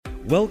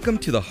Welcome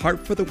to the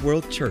Heart for the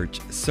World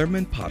Church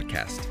Sermon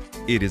Podcast.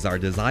 It is our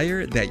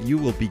desire that you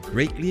will be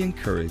greatly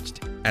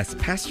encouraged as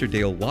Pastor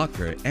Dale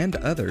Walker and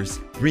others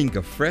bring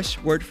a fresh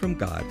word from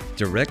God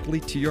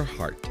directly to your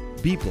heart.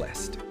 Be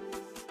blessed.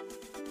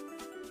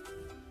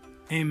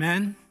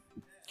 Amen.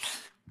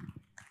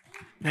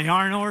 They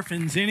aren't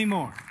orphans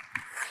anymore.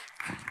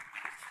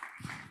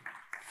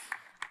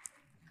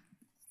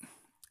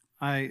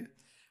 I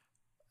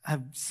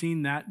have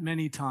seen that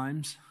many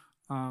times,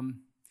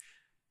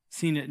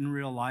 seen it in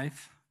real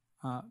life,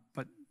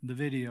 but the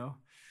video.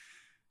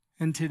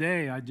 And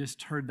today I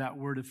just heard that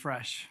word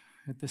afresh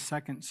at the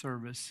second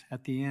service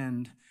at the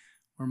end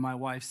where my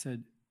wife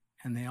said,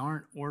 and they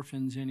aren't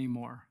orphans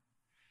anymore.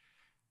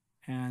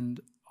 And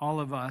all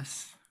of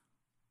us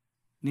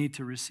need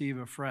to receive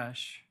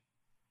afresh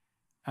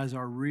as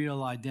our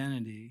real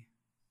identity.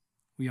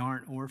 We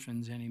aren't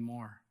orphans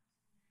anymore.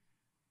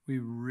 We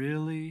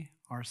really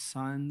are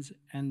sons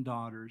and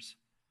daughters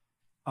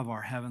of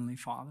our Heavenly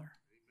Father. Amen.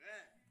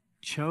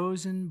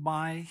 Chosen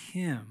by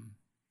Him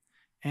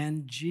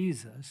and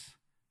Jesus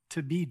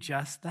to be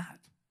just that.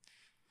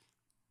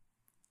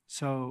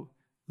 So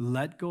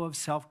let go of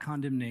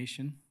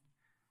self-condemnation,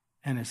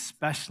 and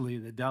especially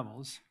the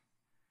devil's,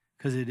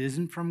 because it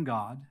isn't from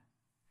God.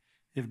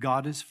 If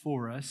God is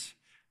for us,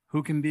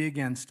 who can be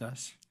against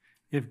us?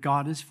 If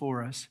God is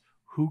for us,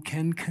 who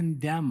can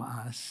condemn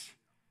us?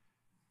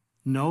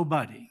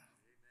 Nobody.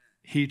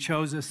 He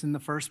chose us in the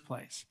first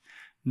place,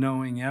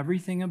 knowing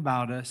everything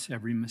about us,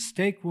 every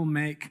mistake we'll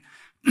make,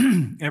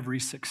 every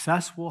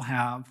success we'll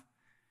have.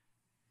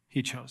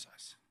 He chose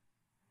us.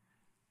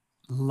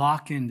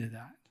 Lock into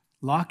that.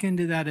 Lock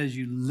into that as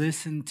you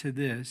listen to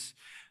this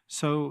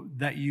so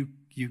that you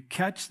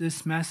catch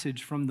this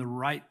message from the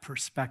right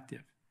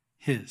perspective,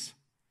 His.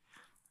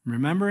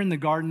 Remember in the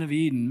Garden of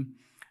Eden,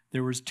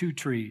 there was two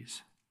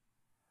trees.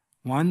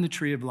 One, the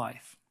tree of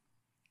life.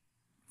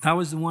 That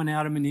was the one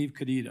Adam and Eve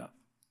could eat of.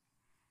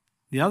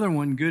 The other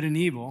one, good and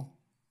evil,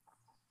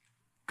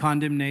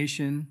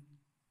 condemnation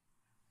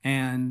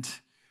and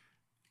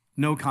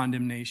no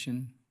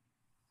condemnation.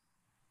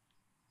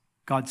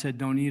 God said,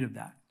 don't eat of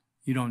that.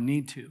 You don't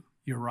need to.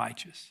 You're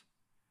righteous.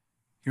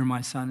 You're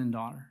my son and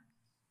daughter.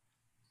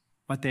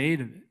 But they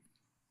ate of it.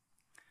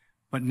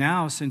 But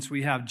now, since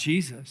we have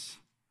Jesus,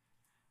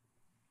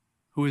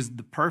 who is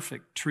the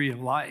perfect tree of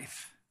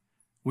life,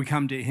 we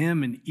come to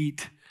Him and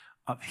eat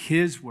of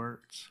His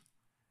words.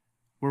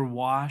 We're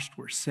washed,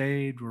 we're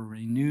saved, we're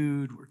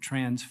renewed, we're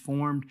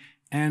transformed,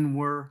 and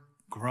we're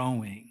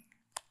growing.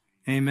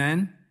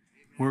 Amen?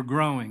 We're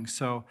growing.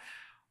 So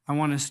I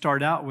want to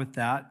start out with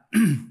that.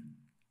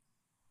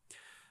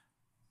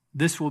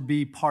 This will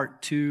be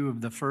part 2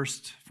 of the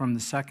first from the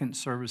second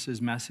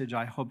service's message.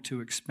 I hope to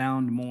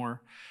expound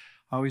more.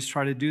 I always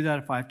try to do that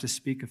if I have to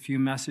speak a few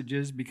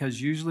messages,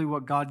 because usually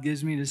what God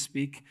gives me to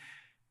speak,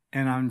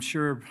 and I'm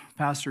sure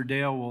Pastor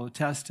Dale will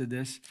attest to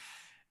this,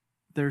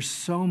 there's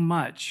so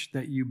much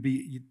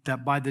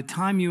that by the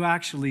time you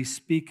actually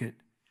speak it,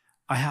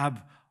 I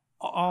have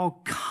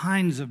all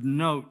kinds of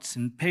notes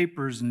and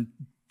papers and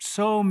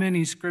so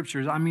many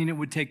scriptures. I mean, it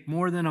would take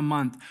more than a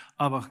month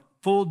of a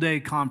full day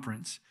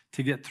conference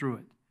to get through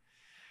it.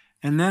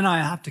 And then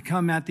I have to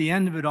come at the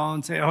end of it all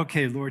and say,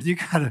 okay, Lord, you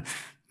got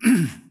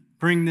to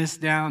bring this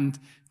down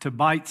to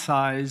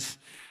bite-size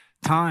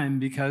time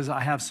because I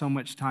have so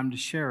much time to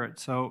share it.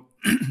 So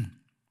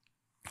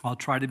I'll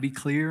try to be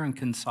clear and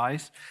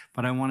concise,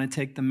 but I want to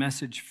take the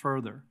message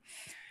further.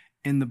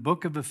 In the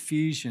book of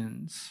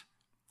Ephesians,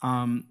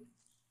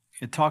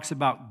 it talks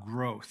about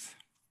growth.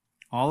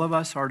 All of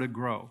us are to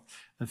grow.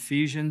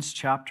 Ephesians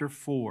chapter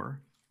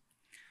 4.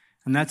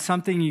 And that's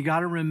something you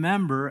got to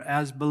remember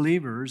as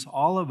believers.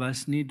 All of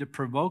us need to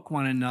provoke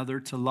one another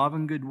to love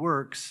and good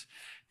works,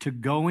 to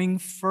going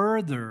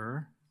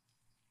further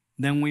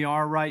than we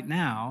are right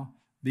now,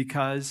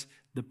 because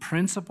the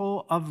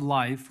principle of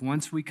life,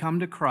 once we come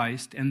to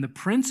Christ, and the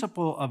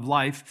principle of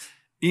life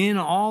in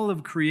all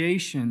of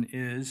creation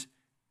is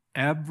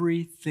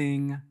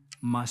everything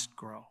must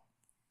grow.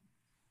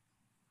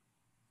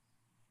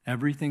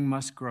 Everything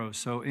must grow.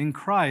 So in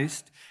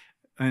Christ,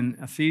 in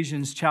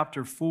Ephesians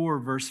chapter 4,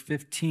 verse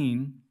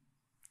 15,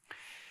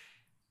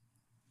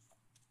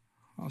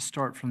 I'll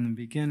start from the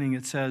beginning.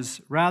 It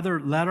says, rather,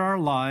 let our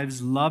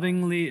lives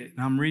lovingly,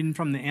 I'm reading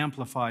from the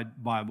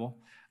Amplified Bible,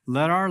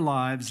 let our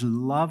lives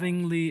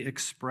lovingly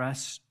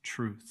express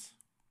truth.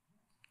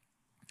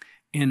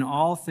 In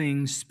all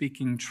things,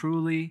 speaking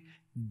truly,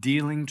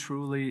 dealing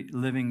truly,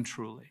 living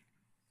truly.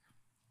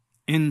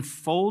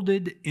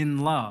 Enfolded in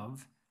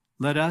love,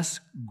 let us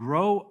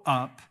grow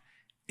up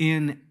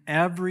in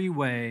every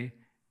way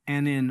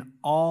and in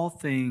all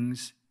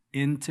things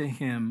into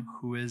Him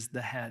who is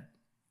the head.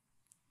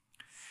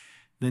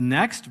 The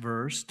next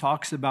verse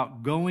talks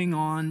about going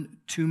on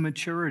to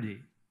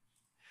maturity.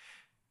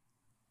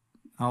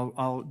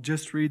 I'll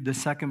just read the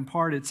second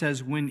part. It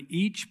says, when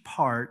each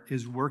part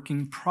is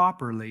working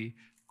properly,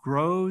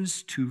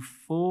 grows to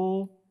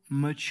full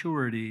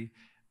maturity,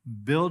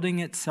 building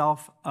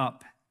itself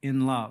up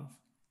in love.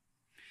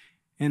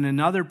 In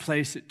another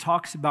place, it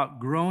talks about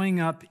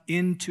growing up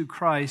into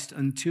Christ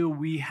until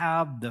we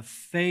have the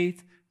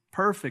faith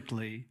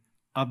perfectly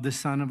of the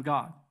Son of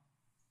God,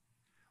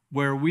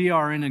 where we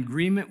are in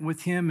agreement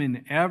with him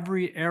in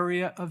every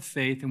area of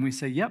faith, and we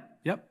say,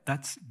 yep,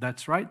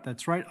 that's right,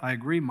 I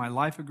agree, my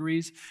life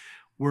agrees.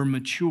 We're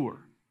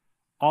mature.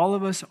 All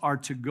of us are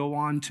to go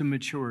on to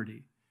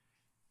maturity.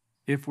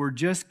 If we're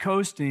just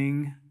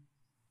coasting,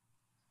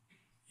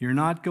 you're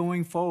not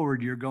going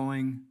forward, you're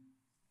going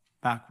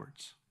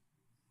backwards.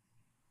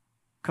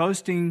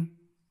 Coasting,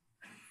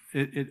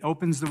 it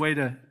opens the way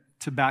to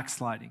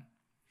backsliding.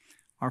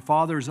 Our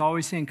Father is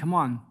always saying, come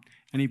on,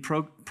 and he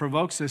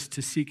provokes us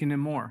to seek in him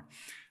more.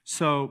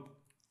 So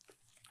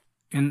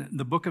in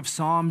the book of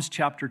Psalms,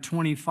 chapter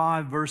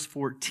 25, verse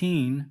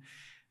 14,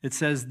 it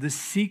says, the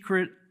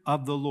secret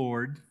of the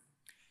Lord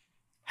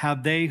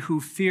have they who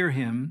fear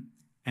him,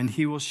 and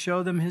he will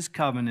show them his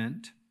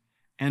covenant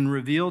and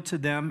reveal to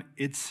them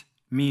its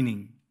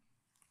meaning.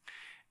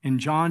 In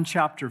John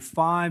chapter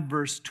 5,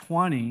 verse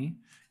 20,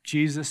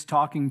 Jesus,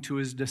 talking to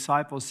his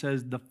disciples,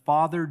 says, the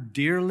Father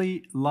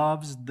dearly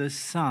loves the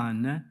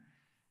Son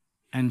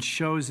and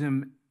shows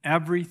him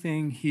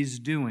everything he's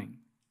doing.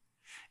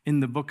 In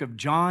the book of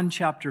John,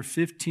 chapter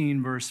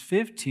 15, verse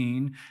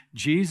 15,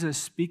 Jesus,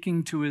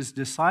 speaking to his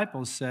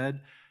disciples,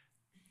 said,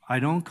 I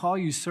don't call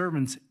you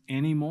servants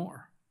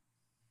anymore.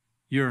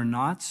 You're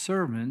not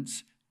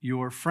servants,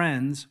 you're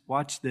friends.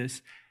 Watch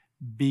this.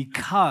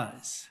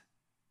 Because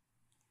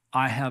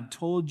I have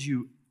told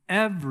you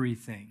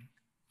everything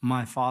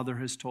my Father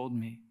has told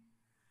me.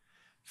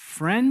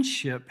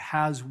 Friendship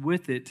has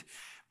with it,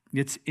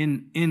 it's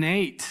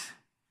innate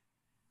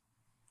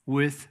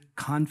with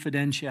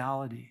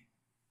confidentiality.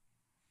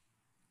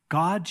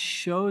 God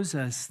shows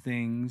us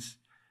things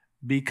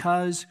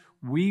because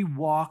we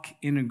walk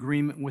in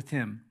agreement with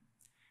him.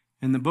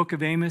 In the book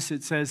of Amos,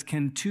 it says,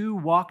 can two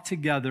walk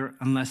together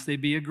unless they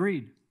be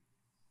agreed?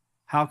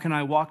 How can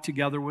I walk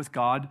together with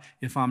God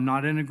if I'm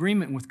not in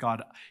agreement with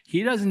God?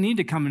 He doesn't need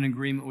to come in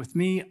agreement with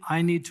me.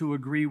 I need to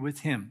agree with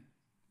him.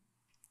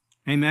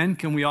 Amen?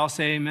 Can we all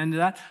say amen to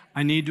that?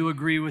 I need to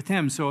agree with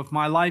him. So if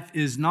my life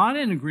is not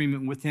in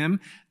agreement with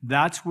him,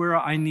 that's where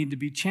I need to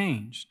be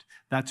changed.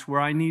 That's where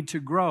I need to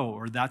grow,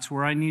 or that's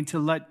where I need to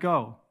let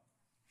go.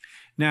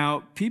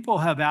 Now, people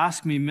have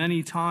asked me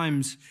many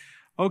times,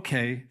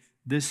 okay,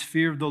 this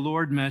fear of the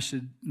Lord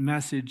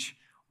message,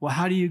 well,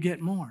 how do you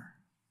get more?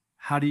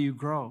 How do you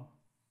grow?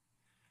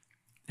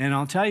 And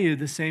I'll tell you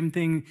the same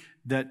thing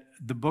that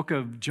the book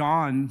of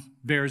John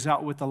bears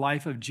out with the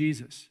life of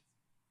Jesus.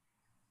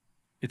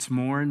 It's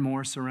more and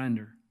more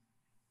surrender.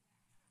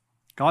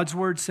 God's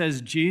word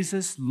says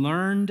Jesus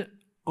learned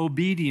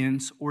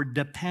obedience or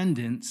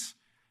dependence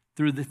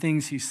through the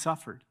things he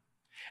suffered.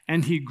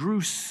 And he grew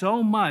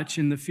so much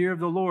in the fear of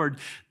the Lord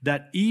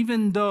that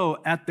even though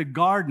at the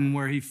garden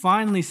where he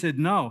finally said,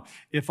 no,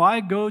 if I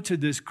go to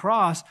this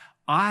cross,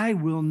 I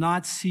will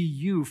not see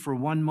you for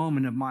one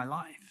moment of my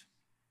life.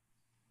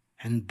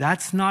 And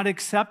that's not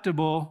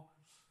acceptable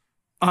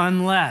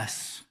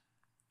unless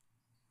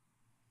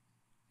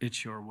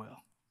it's your will.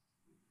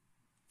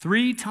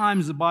 3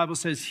 times the Bible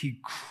says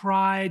he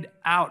cried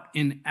out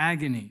in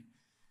agony.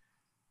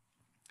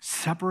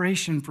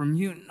 Separation from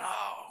you? No.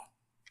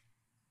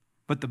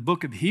 But the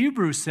book of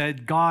Hebrews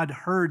said God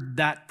heard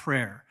that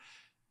prayer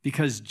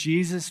because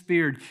Jesus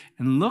feared.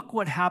 And look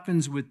what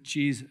happens with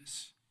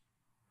Jesus.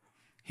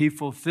 He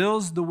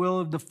fulfills the will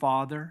of the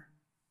Father.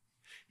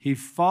 He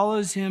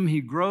follows him.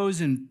 He grows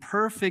in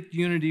perfect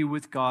unity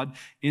with God,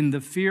 in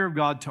the fear of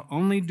God to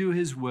only do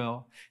his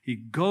will. He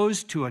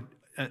goes to a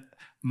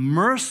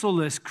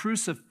merciless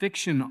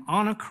crucifixion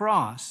on a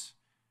cross,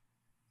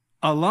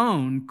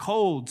 alone,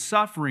 cold,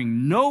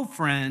 suffering, no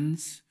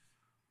friends,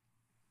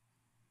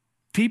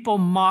 people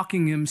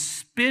mocking him,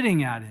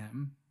 spitting at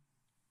him.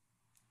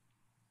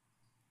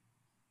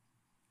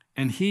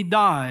 And he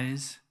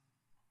dies.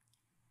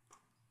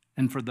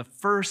 And for the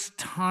first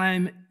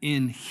time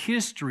in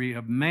history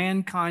of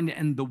mankind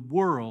and the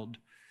world,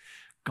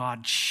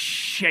 God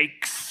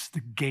shakes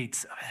the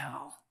gates of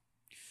hell.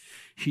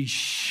 He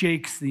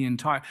shakes the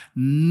entire,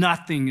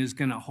 nothing is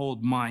going to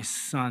hold my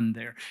son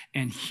there.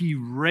 And he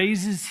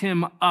raises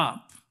him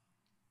up.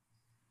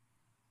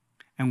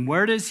 And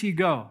where does he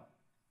go?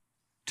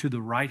 To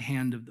the right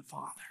hand of the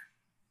Father.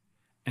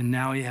 And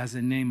now he has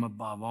a name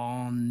above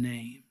all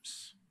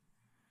names,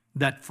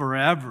 that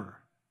forever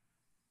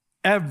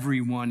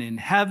everyone in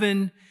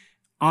heaven,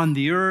 on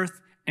the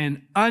earth,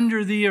 and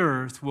under the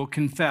earth will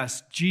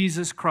confess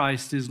Jesus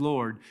Christ is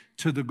Lord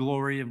to the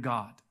glory of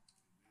God.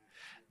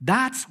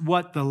 That's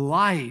what the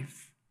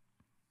life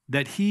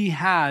that he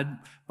had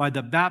by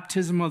the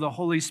baptism of the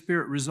Holy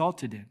Spirit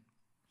resulted in.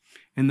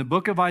 In the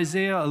book of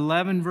Isaiah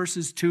 11,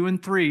 verses 2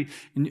 and 3,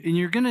 and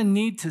you're going to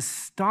need to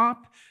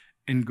stop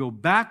and go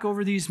back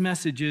over these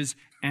messages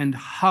and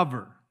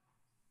hover.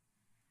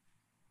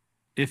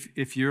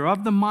 If you're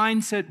of the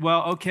mindset,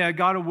 well, okay, I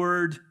got a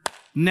word,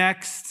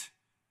 next,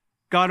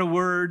 got a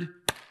word,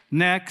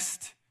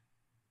 next,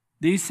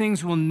 these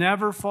things will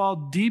never fall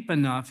deep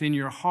enough in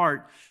your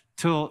heart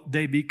till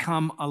they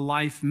become a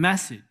life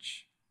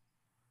message.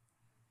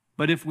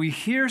 But if we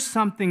hear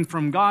something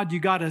from God, you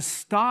got to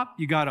stop,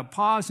 you got to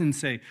pause and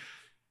say,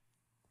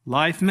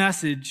 life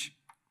message,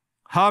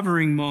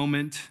 hovering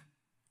moment.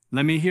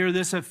 Let me hear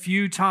this a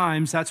few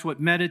times. That's what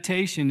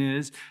meditation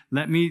is.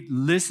 Let me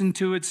listen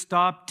to it,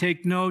 stop,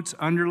 take notes,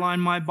 underline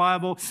my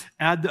Bible,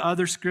 add the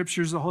other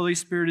scriptures the Holy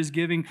Spirit is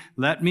giving.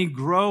 Let me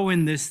grow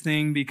in this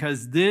thing,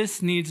 because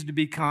this needs to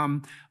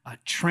become a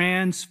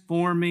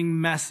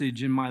transforming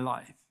message in my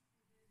life.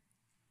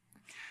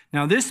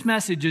 Now, this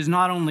message is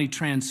not only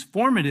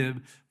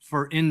transformative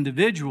for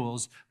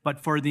individuals, but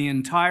for the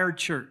entire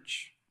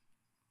church.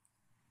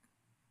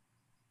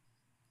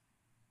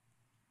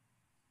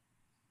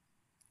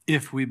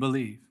 If we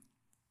believe.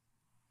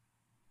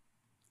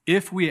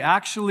 If we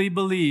actually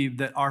believe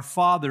that our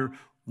Father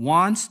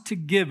wants to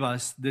give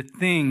us the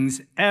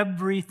things,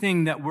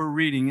 everything that we're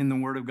reading in the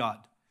Word of God,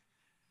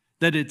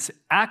 that it's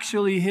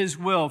actually His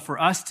will for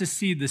us to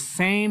see the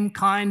same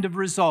kind of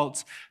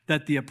results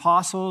that the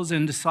apostles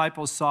and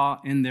disciples saw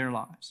in their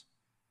lives,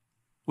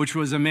 which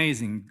was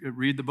amazing.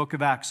 Read the book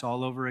of Acts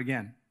all over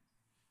again.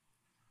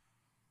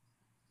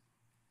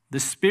 The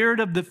spirit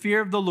of the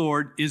fear of the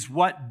Lord is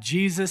what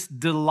Jesus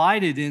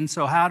delighted in.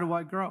 So how do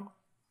I grow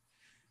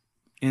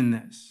in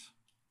this?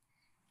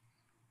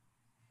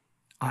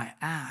 I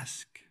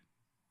ask,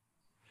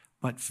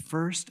 but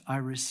first I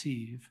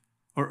receive,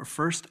 or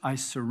first I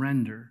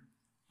surrender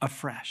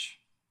afresh.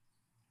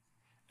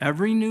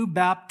 Every new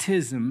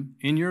baptism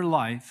in your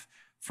life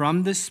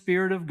from the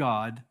Spirit of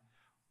God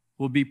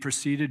will be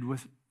preceded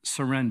with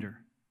surrender.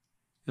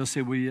 You'll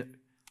say, well,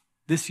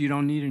 this you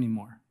don't need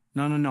anymore.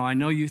 No. I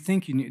know you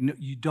think you need, no,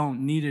 you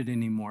don't need it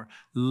anymore.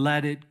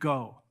 Let it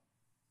go.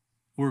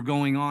 We're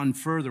going on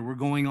further. We're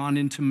going on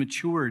into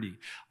maturity.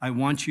 I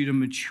want you to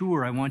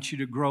mature. I want you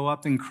to grow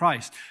up in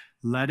Christ.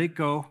 Let it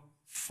go.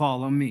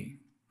 Follow me.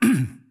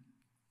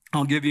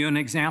 I'll give you an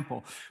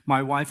example.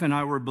 My wife and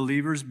I were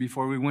believers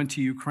before we went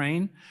to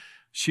Ukraine.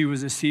 She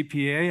was a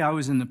CPA. I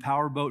was in the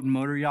powerboat and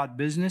motor yacht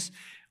business.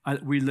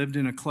 We lived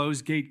in a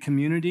closed gate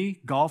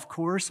community, golf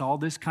course, all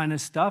this kind of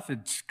stuff.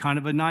 It's kind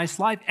of a nice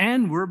life.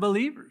 And we're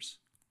believers.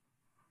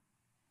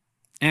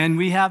 And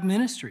we have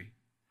ministry.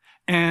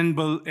 And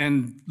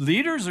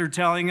leaders are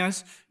telling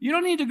us, you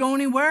don't need to go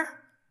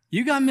anywhere.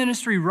 You got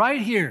ministry right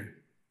here.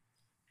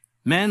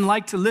 Men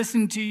like to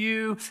listen to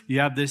you. You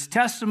have this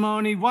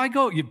testimony. Why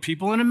go?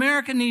 People in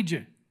America need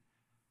you.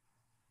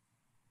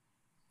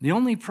 The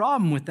only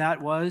problem with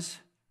that was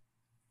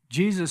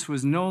Jesus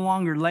was no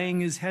longer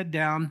laying his head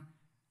down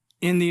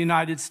in the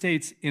United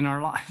States in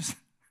our lives.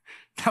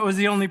 That was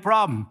the only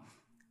problem.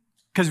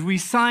 Because we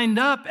signed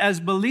up as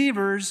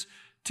believers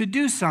to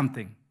do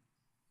something.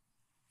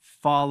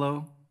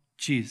 Follow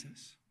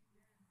Jesus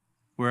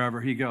wherever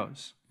he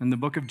goes. In the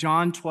book of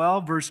John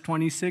 12, verse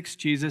 26,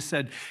 Jesus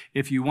said,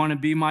 if you want to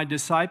be my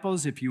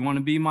disciples, if you want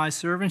to be my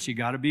servants, you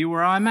got to be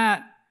where I'm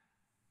at.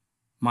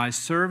 My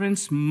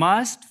servants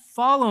must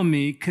follow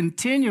me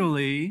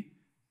continually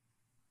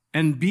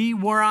and be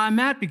where I'm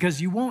at,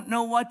 because you won't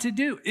know what to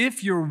do.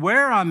 If you're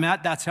where I'm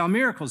at, that's how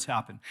miracles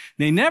happen.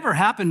 They never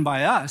happen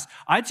by us.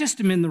 I just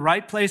am in the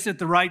right place at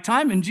the right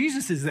time, and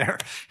Jesus is there.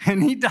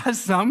 And he does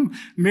some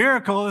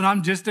miracle, and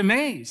I'm just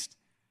amazed.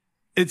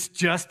 It's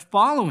just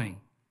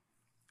following.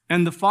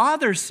 And the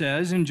Father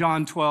says in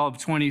John 12,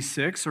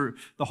 26, or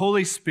the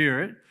Holy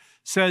Spirit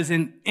says,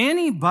 and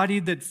anybody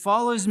that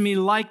follows me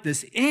like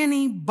this,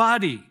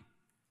 anybody.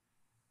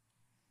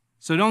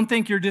 So don't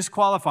think you're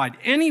disqualified.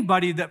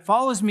 Anybody that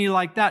follows me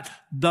like that,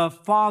 the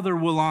Father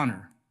will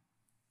honor.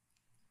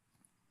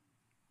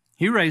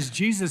 He raised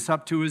Jesus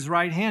up to his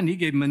right hand. He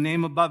gave him a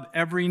name above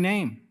every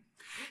name.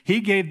 He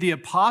gave the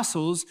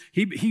apostles,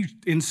 he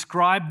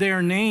inscribed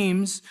their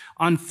names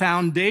on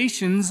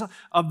foundations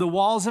of the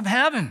walls of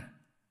heaven.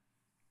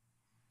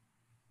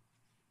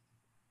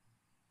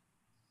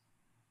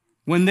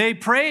 When they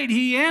prayed,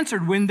 he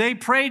answered. When they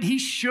prayed, he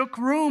shook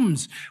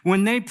rooms.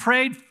 When they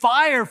prayed,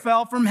 fire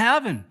fell from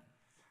heaven.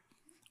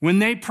 When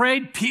they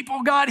prayed,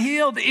 people got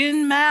healed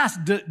en masse.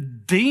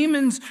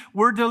 Demons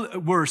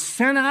were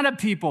sent out of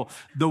people.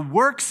 The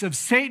works of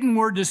Satan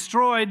were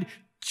destroyed,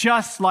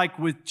 just like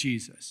with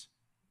Jesus.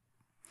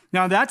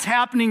 Now, that's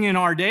happening in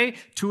our day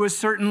to a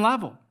certain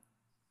level.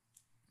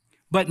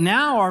 But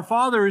now our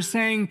Father is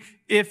saying,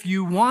 if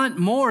you want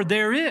more,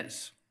 there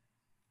is.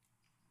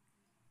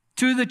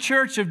 To the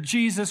church of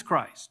Jesus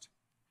Christ.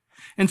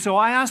 And so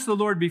I asked the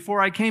Lord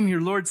before I came here,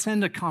 Lord,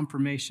 send a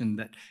confirmation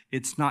that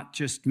it's not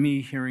just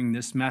me hearing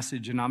this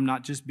message, and I'm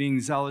not just being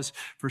zealous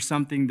for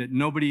something that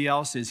nobody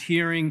else is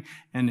hearing,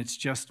 and it's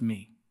just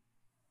me.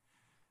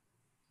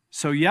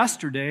 So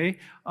yesterday,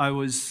 I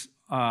was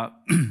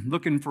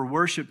looking for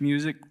worship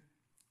music,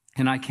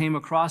 and I came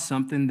across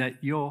something that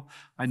you'll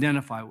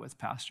identify with,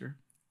 Pastor.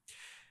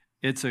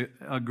 It's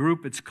a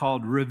group, it's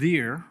called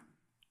Revere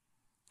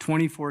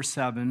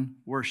 24/7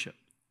 Worship.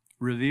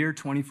 Revere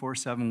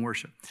 24/7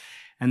 Worship.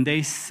 And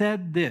they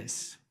said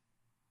this,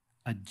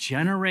 a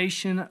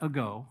generation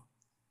ago,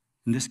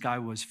 and this guy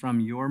was from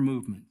your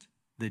movement,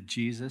 the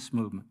Jesus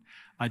movement.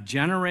 A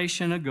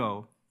generation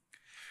ago,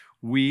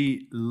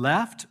 We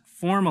left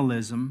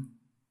formalism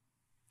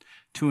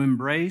to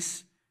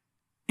embrace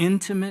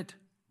intimate,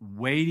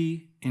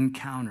 weighty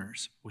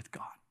encounters with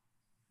God.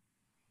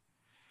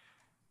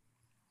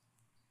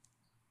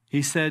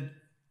 He said,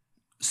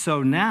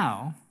 so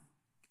now,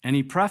 and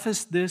he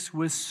prefaced this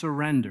with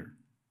surrender.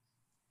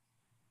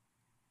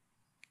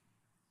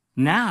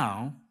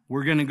 Now,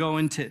 we're going to go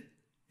into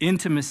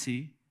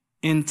intimacy,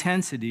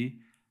 intensity,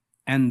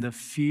 and the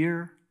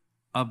fear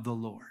of the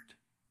Lord.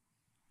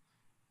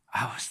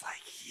 I was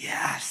like,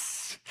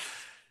 yes,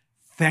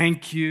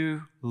 thank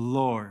you,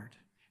 Lord.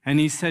 And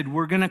he said,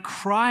 we're going to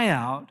cry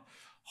out,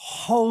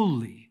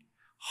 holy,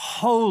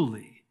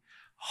 holy,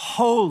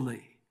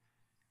 holy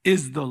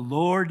is the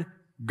Lord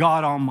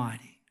God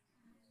Almighty.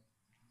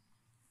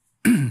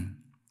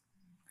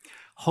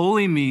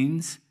 Holy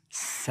means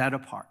set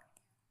apart.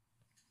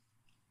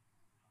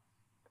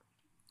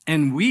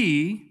 And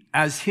we,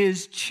 as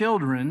his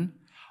children,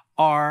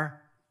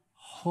 are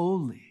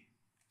holy.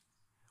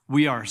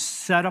 We are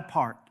set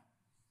apart.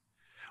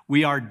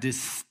 We are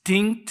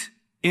distinct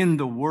in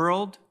the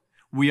world.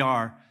 We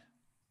are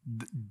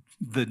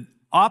the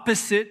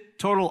opposite,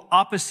 total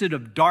opposite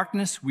of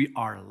darkness. We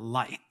are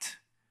light.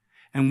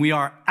 And we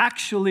are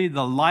actually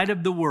the light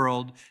of the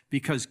world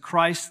because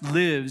Christ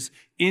lives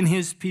in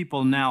his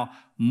people now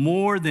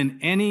more than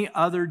any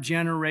other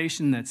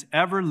generation that's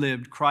ever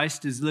lived.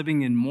 Christ is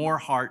living in more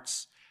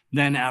hearts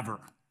than ever.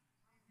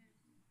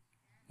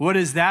 What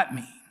does that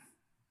mean?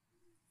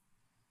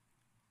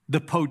 The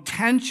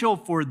potential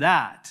for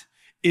that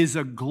is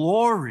a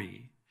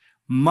glory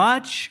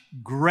much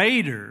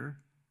greater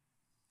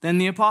than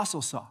the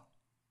apostles saw.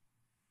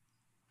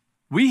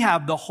 We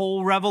have the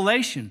whole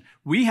revelation.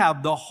 We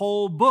have the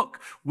whole book.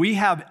 We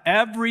have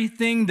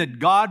everything that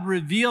God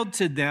revealed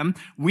to them.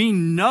 We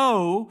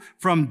know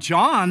from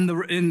John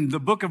in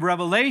the book of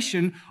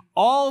Revelation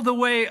all the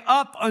way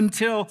up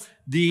until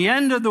the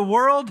end of the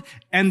world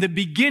and the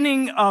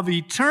beginning of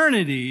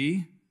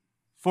eternity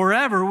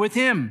forever with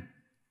him.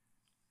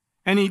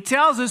 And he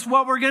tells us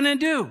what we're going to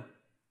do.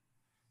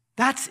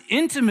 That's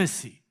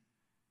intimacy.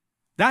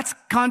 That's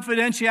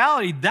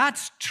confidentiality.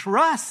 That's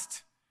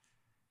trust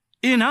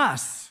in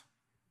us,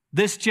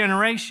 this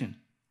generation.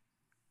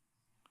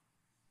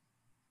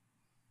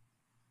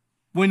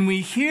 When we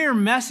hear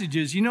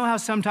messages, you know how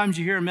sometimes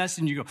you hear a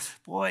message and you go,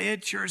 boy,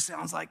 it sure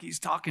sounds like he's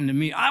talking to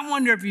me. I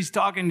wonder if he's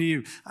talking to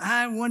you.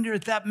 I wonder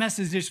if that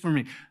message is for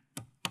me.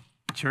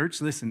 Church,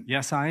 listen,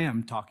 yes, I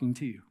am talking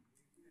to you.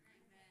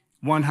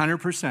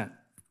 100%.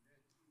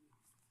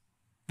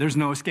 There's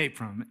no escape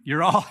from it.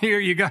 You're all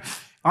here.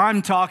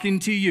 I'm talking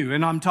to you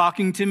and I'm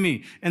talking to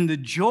me. And the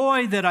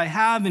joy that I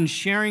have in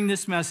sharing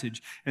this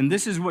message, and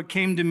this is what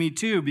came to me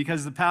too,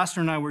 because the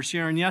pastor and I were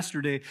sharing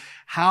yesterday,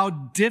 how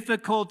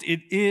difficult it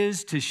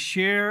is to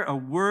share a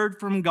word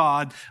from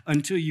God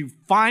until you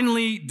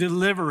finally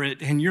deliver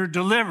it and you're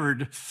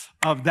delivered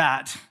of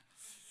that.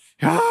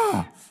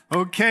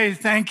 Okay,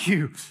 thank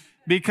you.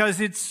 Because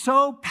it's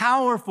so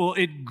powerful,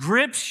 it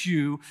grips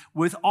you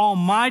with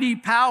almighty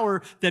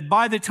power that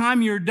by the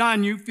time you're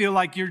done, you feel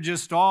like you're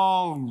just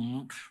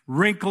all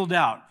wrinkled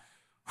out.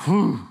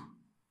 Whew.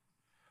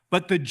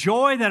 But the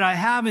joy that I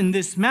have in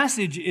this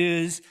message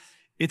is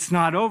it's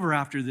not over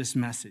after this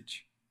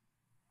message.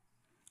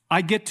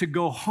 I get to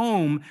go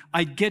home.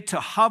 I get to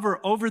hover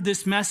over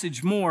this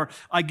message more.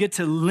 I get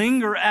to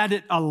linger at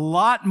it a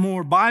lot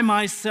more by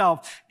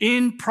myself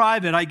in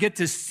private. I get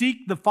to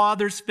seek the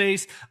Father's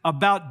face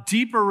about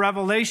deeper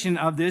revelation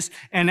of this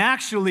and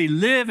actually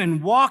live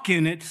and walk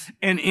in it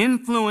and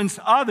influence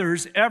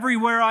others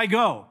everywhere I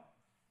go.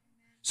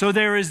 So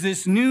there is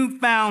this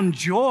newfound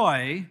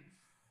joy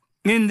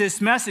in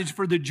this message,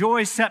 for the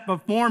joy set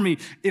before me.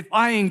 If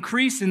I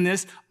increase in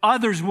this,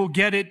 others will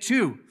get it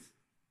too.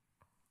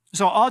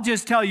 So I'll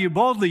just tell you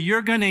boldly,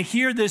 you're going to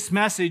hear this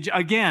message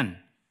again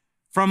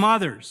from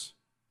others.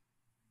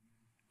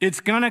 It's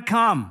going to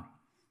come.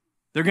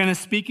 They're going to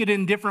speak it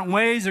in different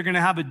ways. They're going to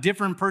have a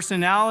different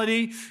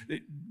personality.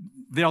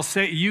 They'll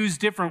use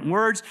different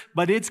words,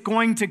 but it's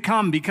going to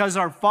come because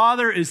our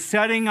Father is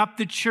setting up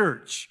the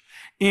church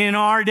in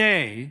our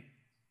day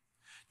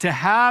to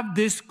have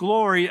this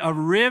glory, a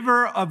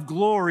river of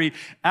glory,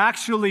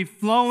 actually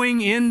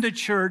flowing in the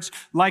church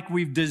like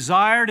we've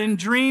desired and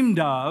dreamed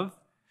of.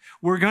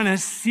 We're going to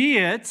see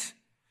it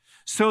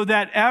so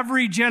that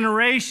every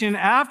generation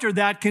after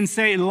that can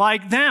say,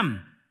 like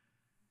them,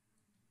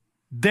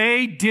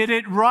 they did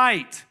it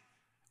right.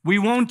 We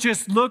won't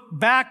just look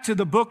back to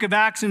the book of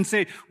Acts and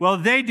say, well,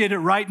 they did it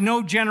right.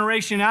 No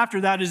generation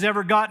after that has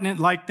ever gotten it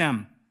like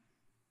them.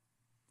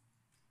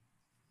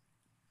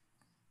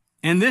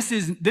 And this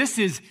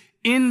is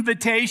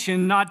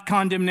invitation, not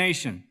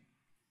condemnation.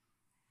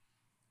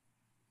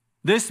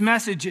 This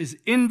message is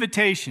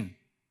invitation.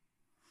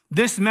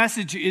 This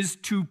message is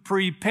to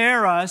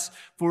prepare us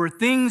for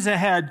things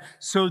ahead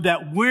so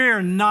that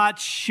we're not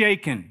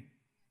shaken.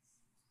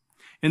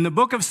 In the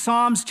book of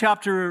Psalms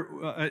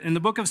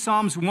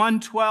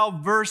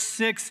 112, verse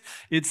 6,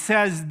 it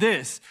says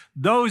this: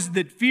 those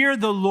that fear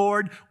the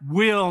Lord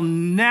will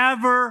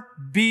never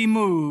be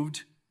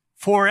moved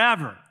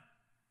forever.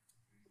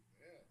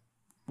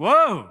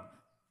 Whoa!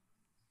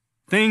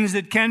 Things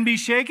that can be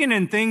shaken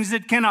and things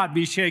that cannot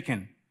be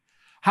shaken.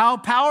 How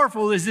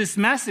powerful is this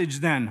message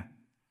then?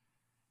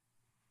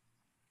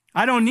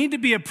 I don't need to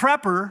be a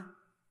prepper.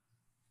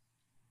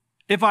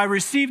 If I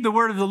receive the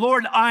word of the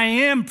Lord, I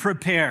am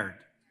prepared.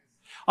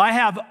 I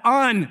have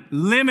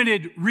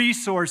unlimited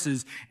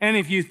resources. And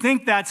if you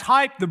think that's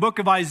hype, the book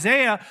of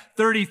Isaiah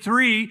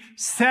 33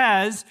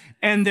 says,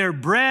 and their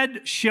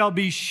bread shall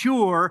be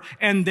sure,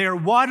 and their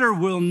water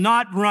will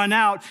not run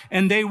out,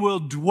 and they will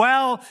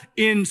dwell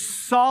in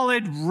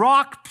solid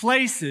rock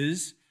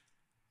places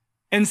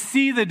and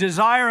see the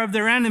desire of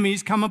their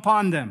enemies come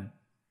upon them.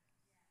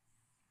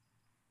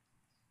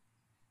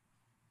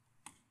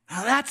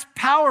 Now that's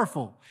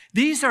powerful.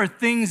 These are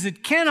things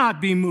that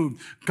cannot be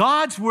moved.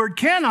 God's word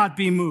cannot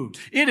be moved.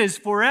 It is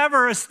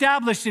forever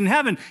established in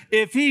heaven.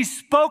 If he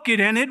spoke it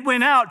and it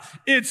went out,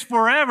 it's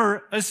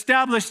forever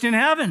established in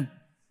heaven.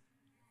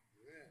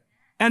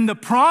 And the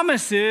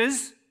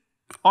promises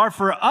are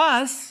for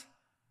us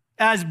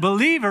as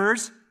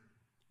believers,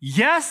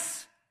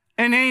 yes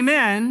and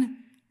amen,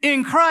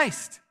 in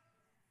Christ.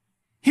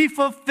 He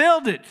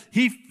fulfilled it.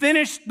 He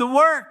finished the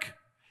work.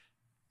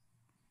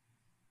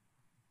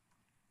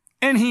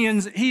 And he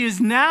is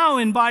now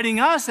inviting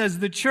us as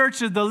the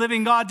church of the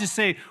living God to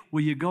say, will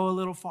you go a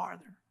little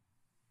farther?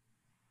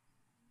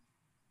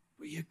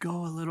 Will you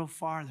go a little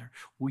farther?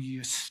 Will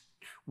you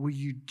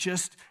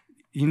just,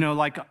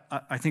 like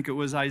I think it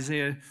was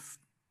Isaiah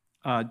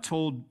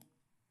told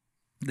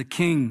the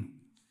king,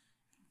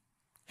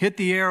 hit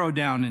the arrow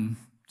down and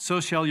so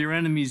shall your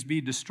enemies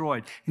be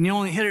destroyed. And he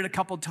only hit it a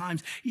couple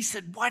times. He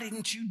said, why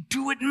didn't you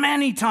do it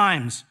many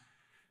times?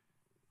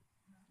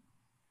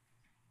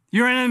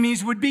 Your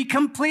enemies would be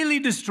completely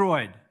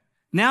destroyed.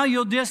 Now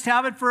you'll just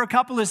have it for a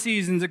couple of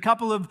seasons, a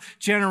couple of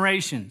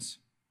generations.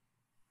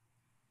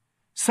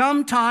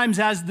 Sometimes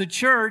as the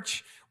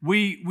church,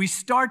 we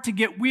start to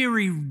get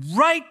weary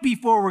right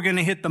before we're going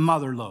to hit the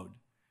mother lode.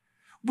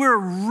 We're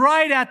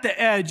right at the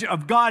edge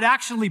of God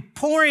actually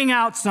pouring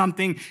out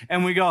something,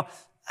 and we go,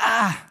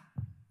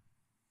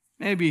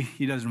 maybe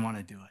he doesn't want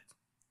to do it.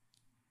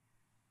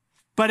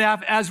 But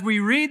as we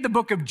read the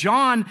book of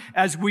John,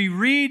 as we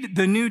read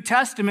the New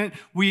Testament,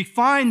 we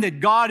find that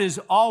God is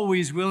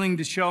always willing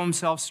to show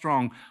himself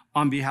strong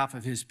on behalf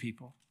of his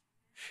people.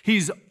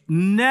 He's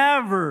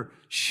never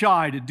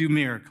shy to do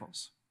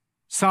miracles,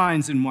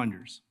 signs and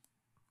wonders.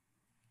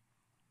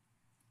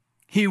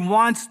 He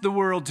wants the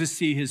world to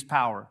see his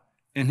power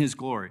and his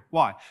glory.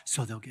 Why?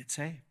 So they'll get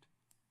saved.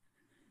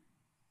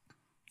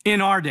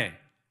 In our day.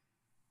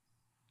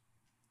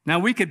 Now,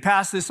 we could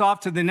pass this off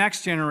to the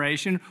next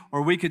generation,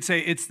 or we could say,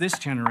 it's this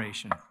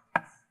generation.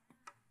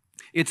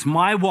 It's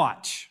my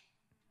watch.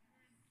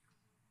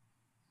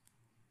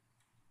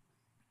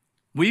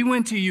 We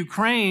went to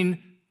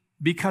Ukraine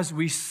because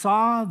we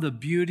saw the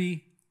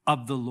beauty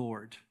of the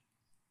Lord.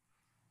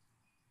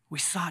 We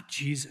saw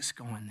Jesus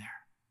going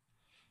there.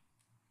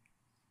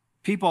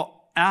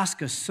 People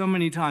ask us so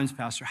many times,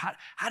 Pastor,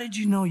 how did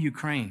you know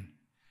Ukraine?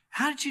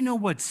 How did you know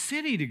what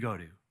city to go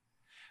to?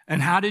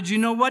 And how did you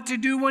know what to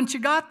do once you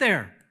got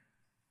there?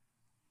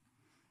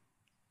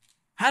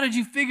 How did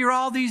you figure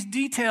all these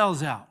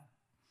details out?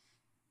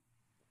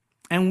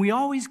 And we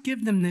always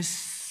give them this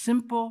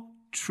simple,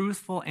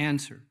 truthful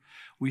answer.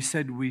 We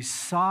said we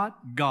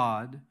sought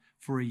God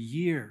for a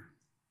year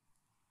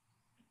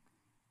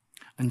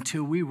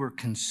until we were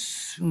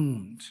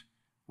consumed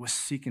with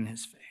seeking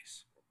his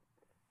face.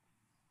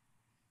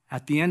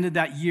 At the end of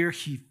that year,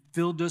 he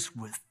filled us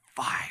with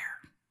fire.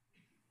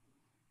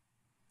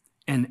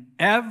 And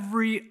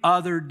every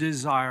other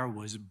desire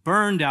was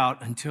burned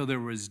out until there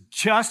was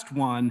just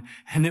one.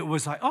 And it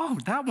was like, oh,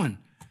 that one.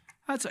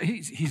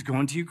 He's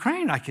going to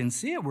Ukraine. I can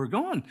see it. We're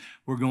going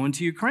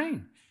to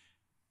Ukraine.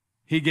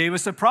 He gave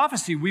us a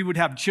prophecy. We would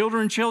have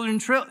children,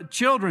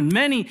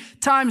 many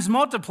times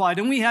multiplied,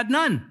 and we had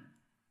none.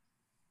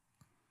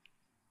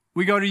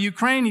 We go to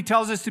Ukraine. He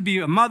tells us to be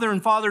a mother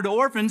and father to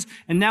orphans,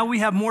 and now we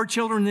have more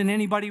children than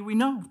anybody we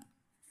know.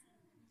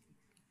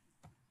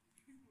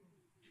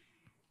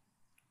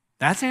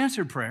 That's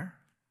answered prayer.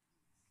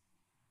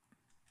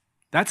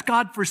 That's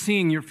God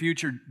foreseeing your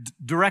future,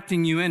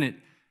 directing you in it,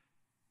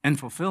 and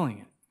fulfilling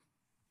it.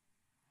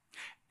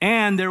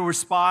 And there were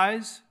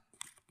spies,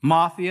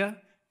 mafia,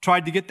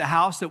 tried to get the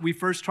house that we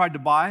first tried to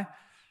buy.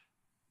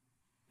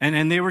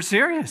 And they were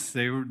serious.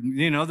 They were,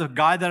 the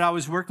guy that I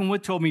was working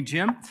with told me,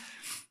 Jim,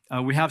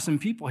 we have some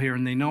people here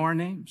and they know our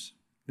names.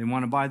 They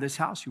want to buy this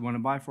house you want to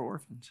buy for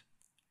orphans.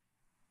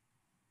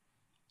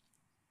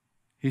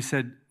 He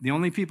said, the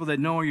only people that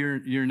know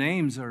your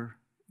names are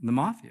the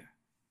mafia.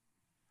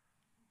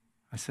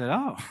 I said,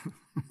 oh.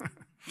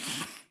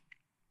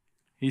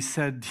 He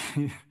said,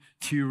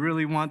 do you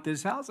really want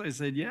this house? I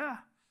said, yeah.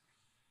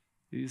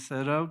 He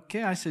said,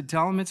 okay. I said,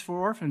 tell them it's for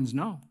orphans.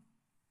 No.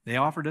 They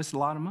offered us a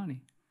lot of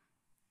money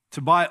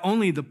to buy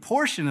only the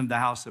portion of the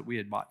house that we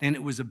had bought. And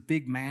it was a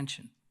big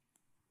mansion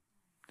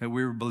that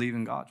we were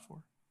believing God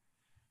for.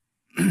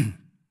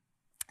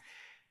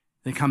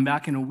 They come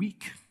back in a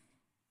week.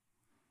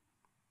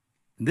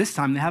 This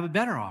time they have a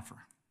better offer.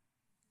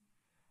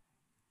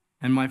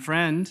 And my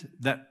friend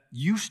that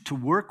used to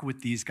work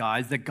with these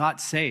guys that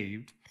got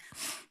saved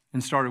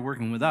and started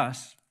working with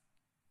us,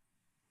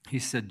 he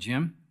said,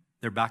 Jim,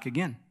 they're back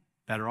again.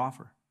 Better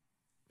offer.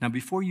 Now,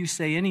 before you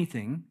say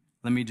anything,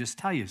 let me just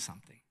tell you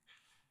something.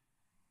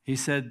 He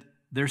said,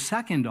 their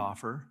second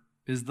offer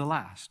is the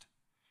last.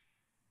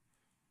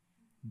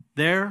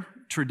 Their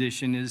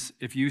tradition is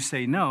if you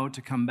say no,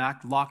 to come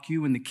back, lock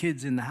you and the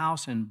kids in the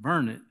house and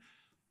burn it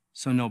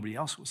so nobody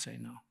else will say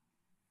no.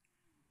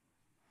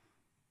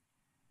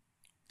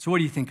 So what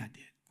do you think I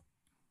did?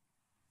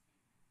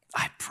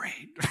 I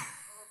prayed.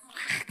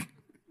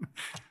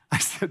 I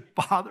said,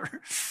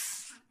 Father,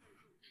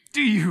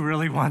 do you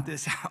really want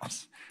this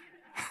house?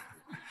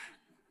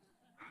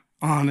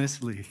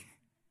 Honestly,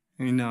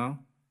 do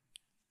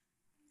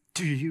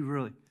you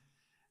really?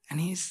 And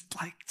he's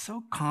like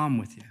so calm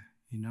with you,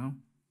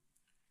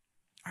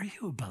 Are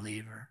you a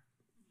believer?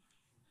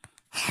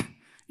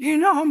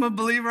 I'm a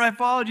believer. I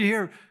followed you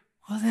here.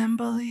 Well, then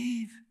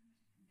believe.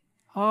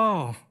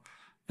 Oh,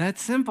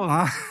 that's simple,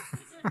 huh?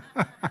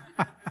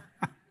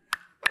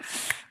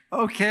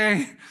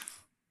 Okay.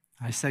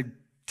 I said,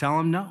 tell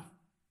him no.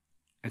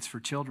 It's for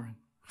children.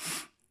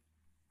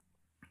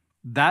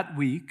 That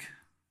week,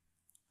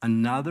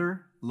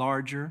 another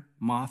larger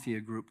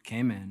mafia group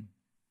came in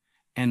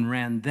and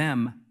ran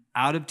them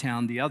out of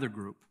town, the other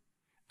group.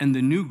 And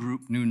the new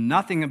group knew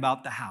nothing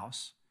about the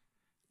house.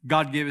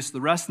 God gave us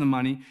the rest of the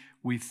money.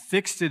 We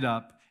fixed it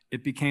up.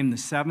 It became the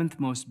 7th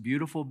most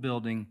beautiful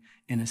building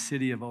in a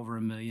city of over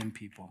 1 million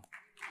people.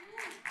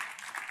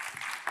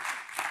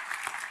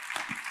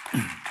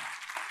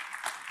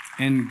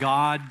 And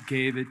God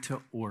gave it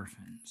to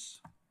orphans.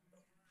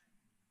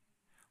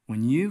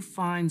 When you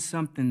find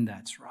something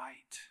that's right,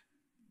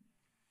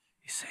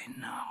 you say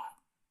no.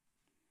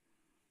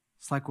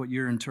 It's like what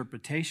your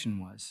interpretation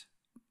was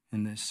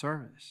in this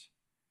service.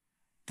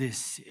 This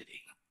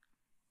city.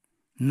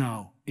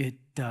 No, it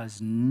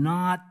does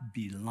not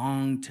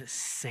belong to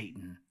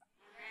Satan.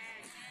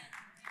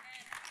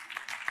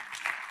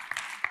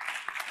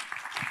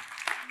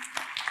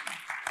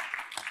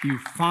 You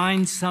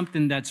find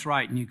something that's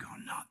right and you go,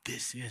 no,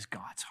 this is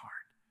God's heart.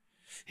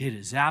 It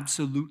is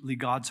absolutely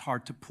God's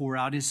heart to pour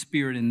out his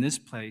Spirit in this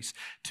place,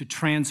 to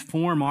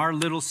transform our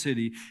little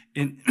city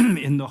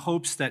in the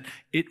hopes that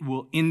it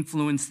will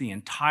influence the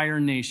entire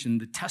nation.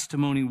 The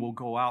testimony will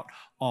go out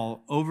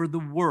all over the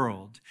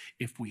world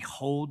if we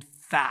hold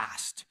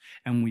fast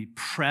and we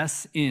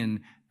press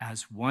in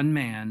as one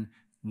man,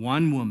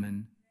 one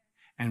woman,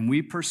 and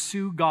we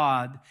pursue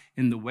God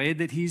in the way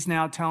that he's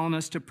now telling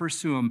us to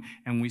pursue him,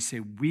 and we say,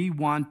 we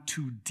want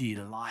to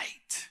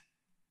delight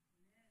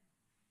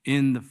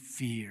in the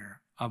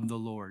fear of the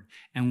Lord.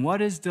 And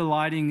what is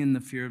delighting in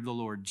the fear of the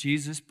Lord?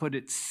 Jesus put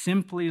it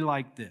simply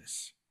like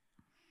this: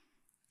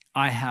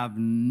 I have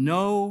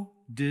no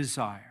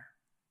desire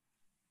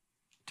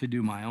to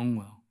do my own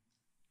will,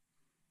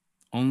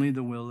 only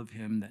the will of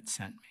him that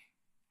sent me.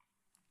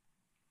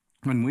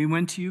 When we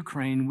went to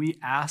Ukraine, we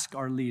asked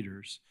our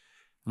leaders,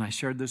 and I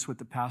shared this with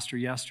the pastor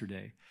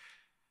yesterday,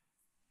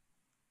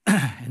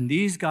 and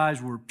these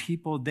guys were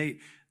people,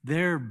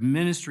 their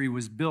ministry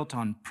was built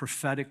on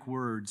prophetic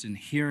words and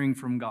hearing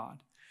from God.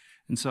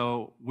 And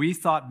so we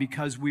thought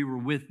because we were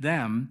with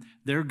them,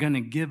 they're going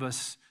to give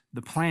us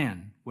the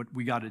plan, what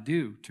we got to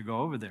do to go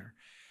over there.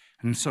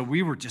 And so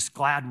we were just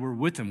glad we're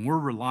with them. We're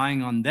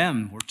relying on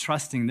them. We're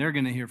trusting they're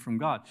going to hear from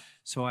God.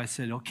 So I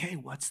said, okay,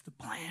 what's the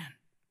plan?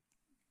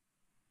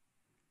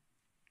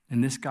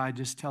 And this guy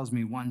just tells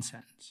me one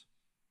sentence.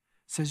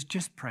 Says,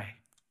 just pray.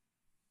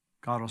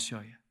 God will show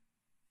you.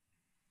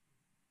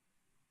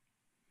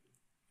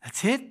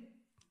 That's it.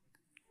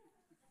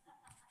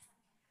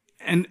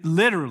 And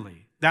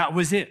literally, that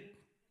was it.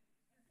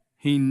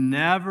 They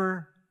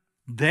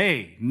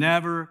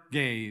never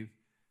gave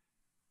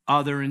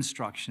other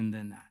instruction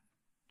than that.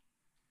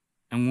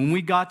 And when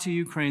we got to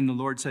Ukraine, the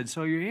Lord said,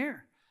 so you're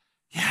here?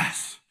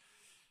 Yes.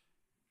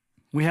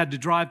 We had to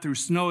drive through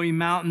snowy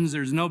mountains.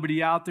 There's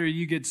nobody out there.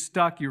 You get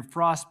stuck. You're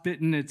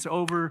frostbitten. It's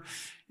over.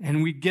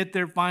 And we get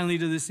there finally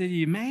to the city.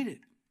 You made it.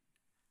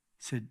 He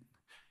said,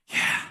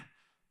 yeah.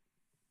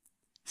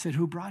 He said,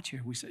 who brought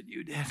you? We said,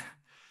 you did. He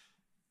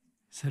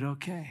said,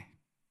 okay.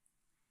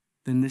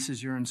 Then this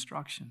is your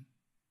instruction.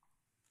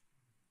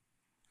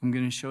 I'm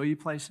going to show you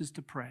places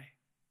to pray.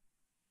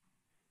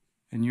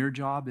 And your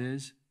job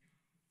is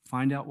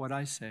find out what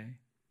I say,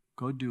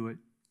 go do it,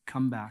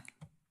 come back,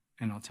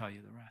 and I'll tell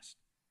you the rest.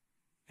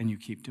 And you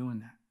keep doing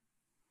that.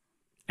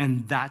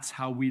 And that's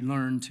how we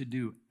learned to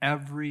do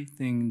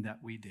everything that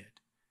we did.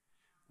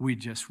 We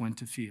just went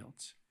to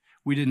fields.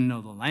 We didn't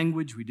know the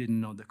language. We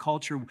didn't know the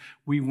culture.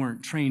 We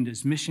weren't trained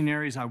as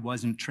missionaries. I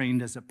wasn't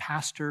trained as a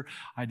pastor.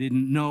 I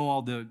didn't know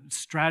all the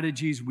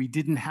strategies. We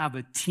didn't have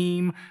a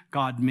team.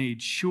 God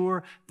made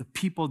sure the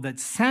people that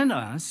sent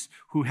us,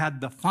 who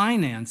had the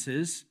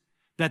finances,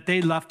 that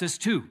they left us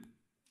too.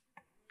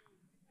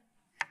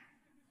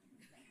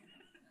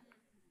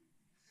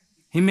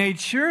 He made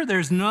sure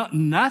there's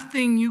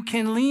nothing you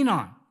can lean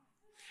on.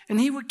 And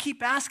he would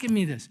keep asking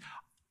me this,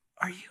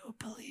 are you a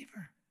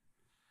believer?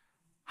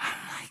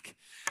 I'm like,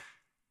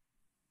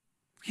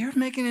 You're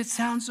making it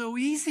sound so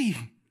easy.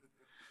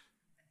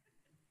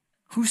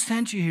 Who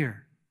sent you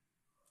here?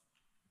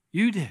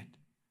 You did.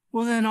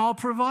 Well, then I'll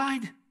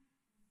provide.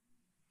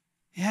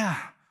 Yeah.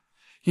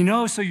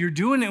 So you're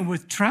doing it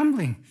with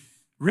trembling.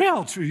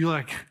 Real true. You're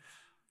like,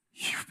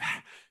 you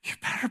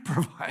better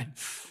provide.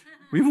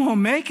 We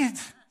won't make it.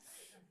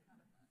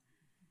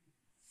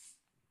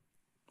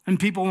 And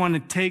people want to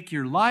take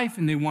your life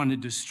and they want to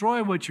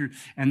destroy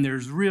and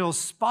there's real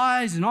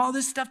spies and all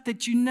this stuff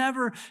that you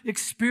never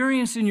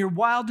experienced in your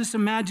wildest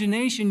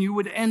imagination you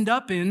would end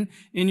up in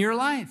your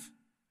life.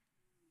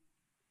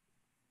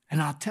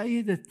 And I'll tell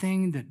you the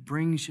thing that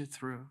brings you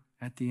through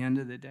at the end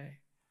of the day.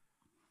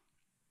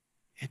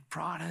 It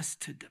brought us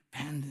to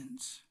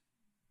dependence.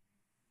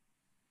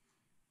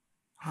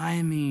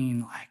 I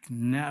mean, like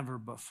never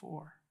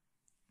before.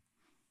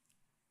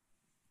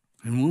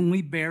 And when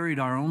we buried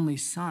our only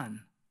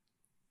son,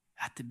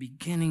 at the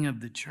beginning of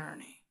the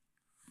journey,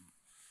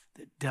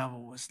 the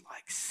devil was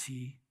like,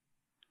 see,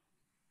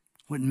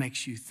 what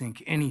makes you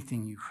think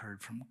anything you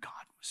heard from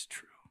God was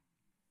true?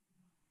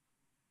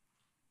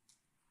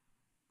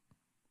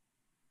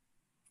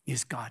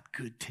 Is God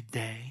good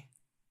today?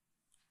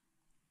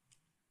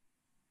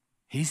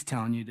 He's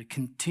telling you to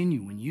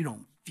continue when you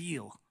don't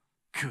feel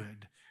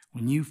good,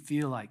 when you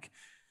feel like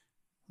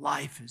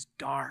life is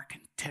dark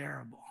and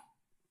terrible.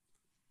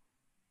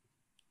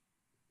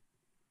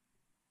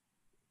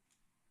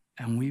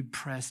 And we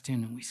pressed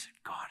in and we said,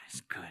 God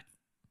is good.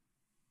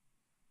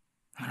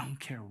 I don't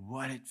care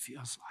what it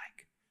feels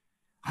like.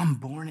 I'm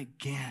born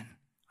again.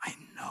 I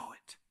know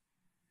it.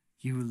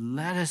 You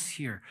led us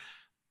here.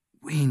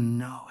 We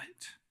know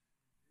it.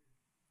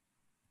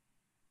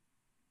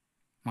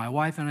 My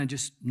wife and I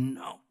just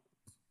know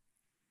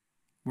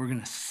we're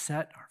going to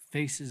set our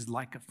faces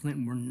like a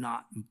flint.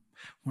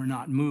 We're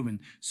not moving.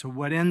 So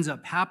what ends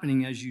up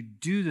happening as you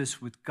do this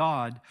with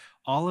God,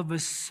 all of a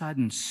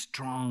sudden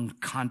strong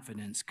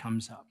confidence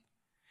comes up.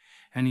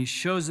 And he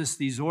shows us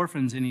these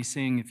orphans and he's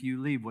saying, if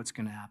you leave, what's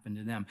going to happen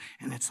to them?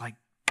 And it's like,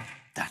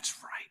 that's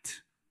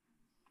right.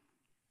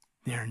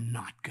 They're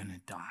not going to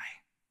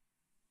die.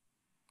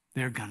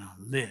 They're going to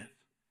live.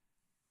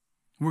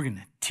 We're going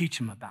to teach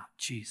them about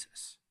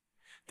Jesus.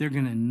 They're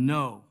going to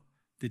know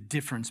the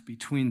difference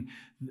between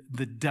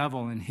the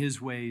devil and his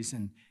ways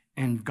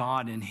and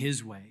God and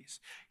his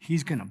ways.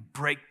 He's going to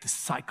break the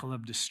cycle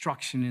of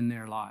destruction in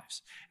their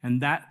lives.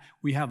 And that,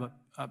 we have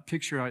a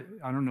picture.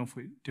 I don't know if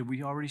did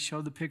we already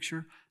show the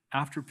picture?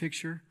 After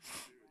picture?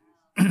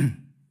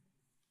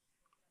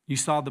 You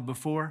saw the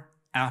before,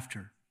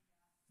 after.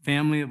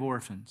 Family of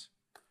orphans,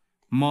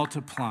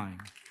 multiplying.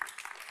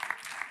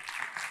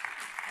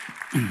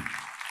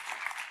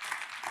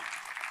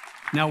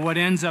 Now, what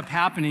ends up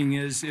happening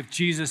is if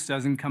Jesus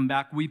doesn't come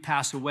back, we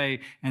pass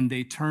away and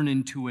they turn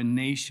into a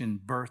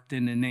nation, birthed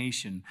in a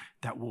nation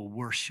that will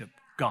worship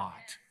God.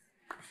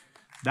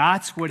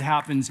 That's what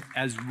happens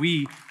as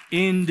we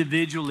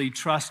individually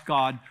trust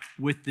God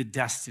with the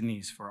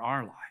destinies for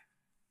our life.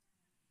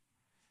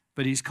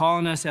 But he's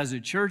calling us as a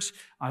church.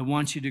 I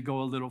want you to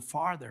go a little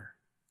farther.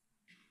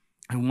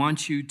 I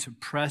want you to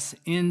press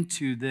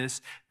into this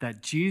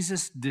that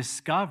Jesus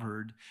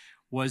discovered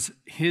was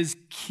his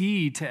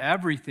key to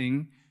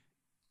everything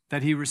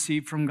that he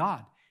received from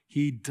God.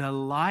 He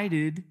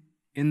delighted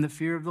in the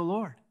fear of the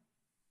Lord.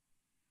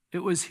 It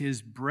was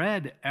his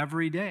bread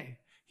every day.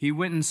 He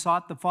went and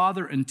sought the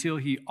Father until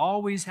he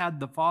always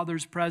had the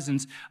Father's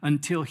presence,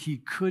 until he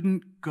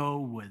couldn't go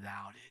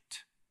without it.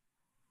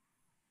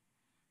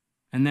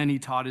 And then he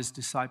taught his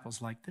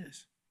disciples like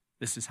this.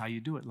 This is how you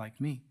do it, like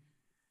me.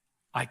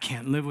 I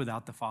can't live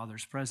without the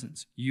Father's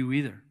presence. You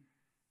either.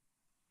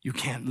 You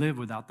can't live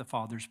without the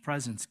Father's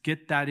presence.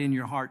 Get that in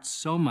your heart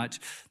so much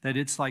that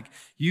it's like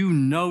you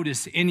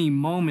notice any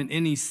moment,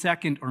 any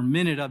second or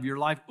minute of your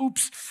life,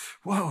 oops,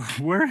 whoa,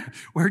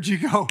 where'd you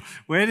go?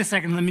 Wait a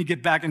second, let me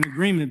get back in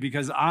agreement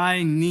because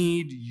I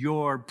need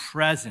your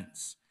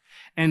presence.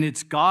 And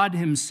it's God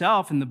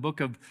himself in the book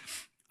of,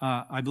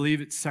 I believe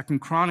it's 2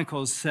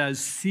 Chronicles says,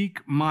 seek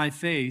my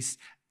face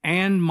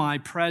and my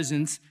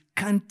presence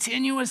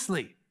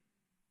continuously.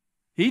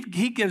 He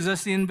gives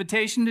us the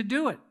invitation to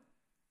do it.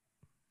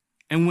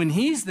 And when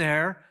he's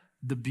there,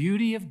 the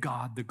beauty of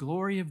God, the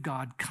glory of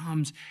God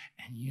comes,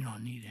 and you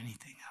don't need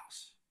anything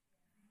else.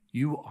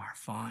 You are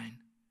fine.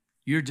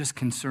 You're just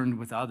concerned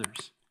with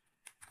others.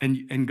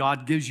 And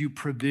God gives you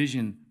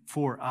provision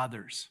for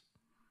others.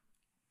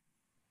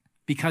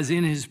 Because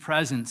in his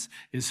presence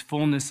is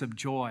fullness of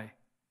joy.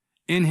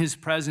 In his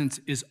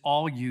presence is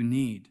all you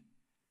need.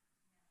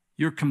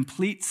 Your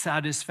complete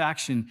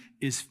satisfaction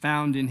is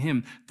found in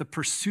him. The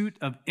pursuit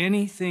of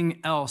anything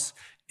else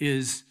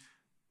is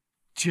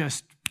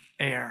just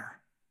air.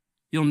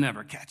 You'll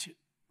never catch it.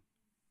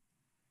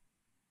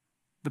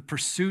 The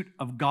pursuit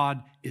of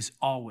God is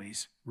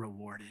always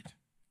rewarded.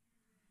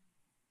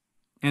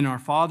 And our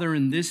Father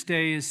in this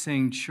day is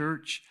saying,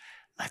 church,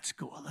 let's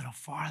go a little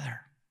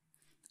farther.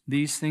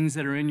 These things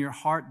that are in your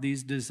heart,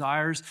 these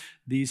desires,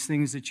 these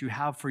things that you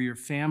have for your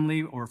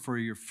family or for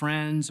your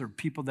friends or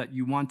people that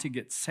you want to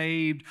get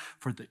saved,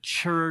 for the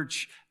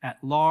church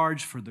at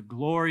large, for the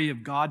glory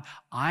of God,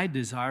 I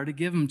desire to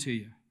give them to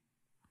you.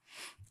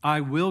 I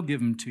will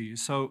give them to you.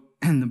 So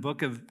in the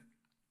book of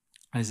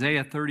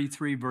Isaiah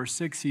 33, verse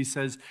 6, he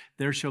says,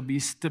 there shall be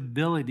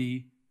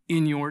stability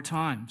in your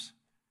times.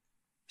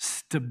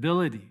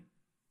 Stability.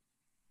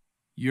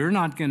 You're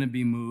not going to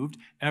be moved.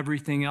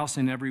 Everything else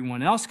and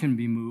everyone else can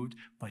be moved,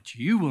 but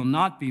you will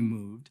not be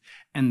moved.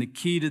 And the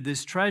key to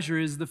this treasure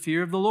is the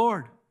fear of the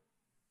Lord.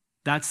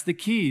 That's the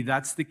key.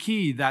 That's the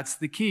key. That's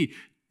the key.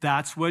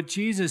 That's what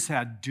Jesus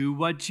had. Do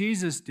what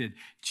Jesus did.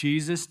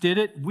 Jesus did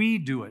it. We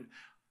do it.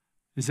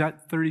 Is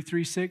that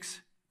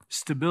 33:6?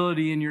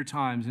 Stability in your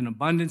times, an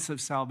abundance of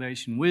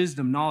salvation,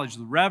 wisdom, knowledge,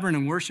 the reverence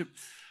and worship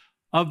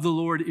of the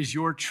Lord is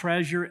your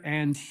treasure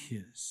and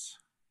His.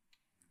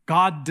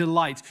 God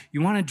delights.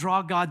 You want to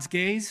draw God's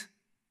gaze?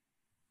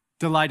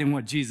 Delight in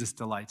what Jesus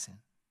delights in.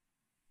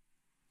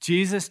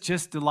 Jesus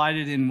just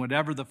delighted in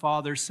whatever the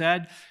Father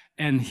said,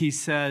 and He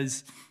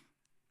says,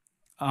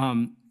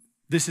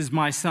 this is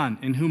my Son,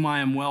 in whom I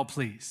am well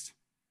pleased.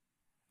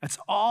 That's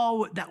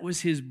all, that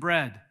was His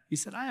bread. He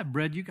said, I have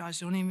bread you guys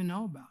don't even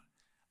know about.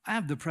 I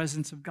have the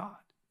presence of God.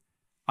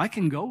 I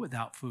can go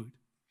without food.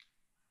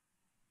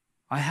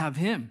 I have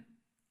Him.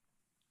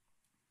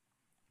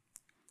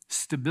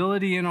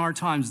 Stability in our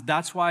times.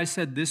 That's why I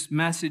said this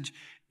message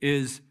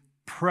is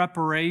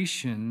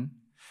preparation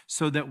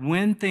so that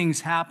when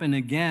things happen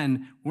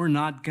again, we're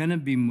not going to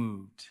be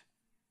moved.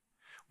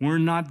 We're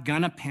not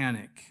going to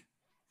panic.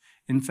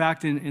 In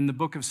fact, in the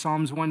book of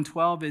Psalms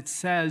 112, it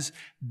says,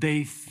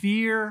 they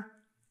fear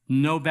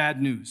no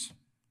bad news.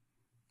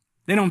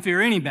 They don't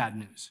fear any bad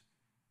news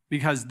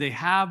because they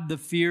have the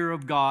fear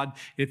of God.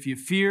 If you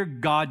fear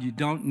God, you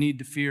don't need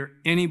to fear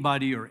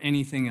anybody or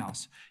anything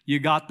else. You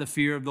got the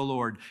fear of the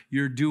Lord.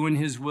 You're doing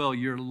His will.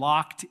 You're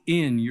locked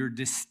in. You're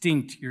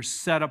distinct. You're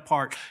set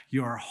apart.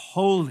 You're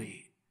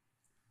holy,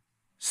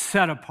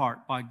 set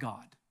apart by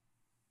God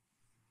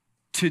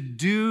to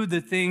do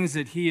the things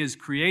that He has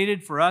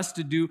created for us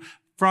to do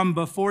from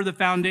before the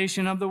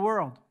foundation of the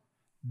world.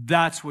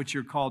 That's what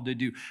you're called to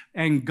do.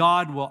 And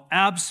God will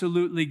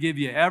absolutely give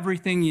you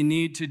everything you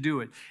need to do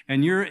it.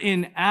 And your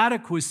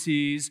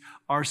inadequacies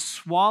are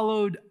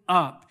swallowed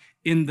up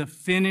in the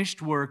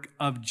finished work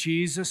of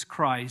Jesus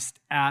Christ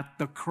at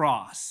the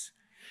cross.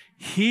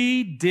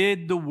 He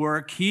did the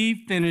work. He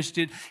finished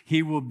it.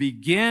 He will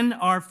begin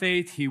our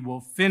faith. He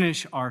will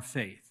finish our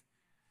faith.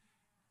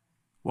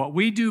 What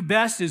we do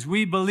best is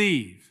we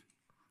believe.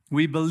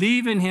 We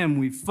believe in Him.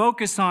 We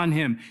focus on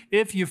Him.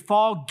 If you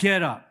fall,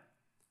 get up.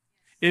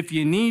 If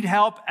you need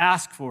help,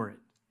 ask for it.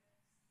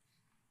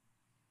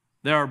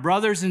 There are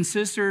brothers and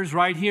sisters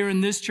right here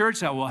in this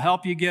church that will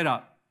help you get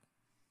up.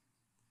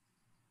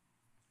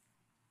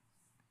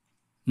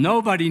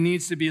 Nobody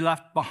needs to be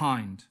left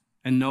behind,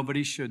 and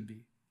nobody should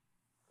be.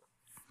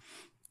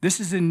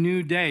 This is a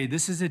new day.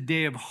 This is a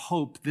day of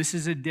hope. This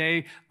is a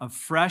day of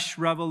fresh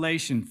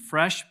revelation,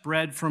 fresh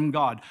bread from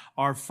God.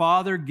 Our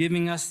Father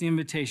giving us the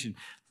invitation.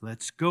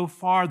 Let's go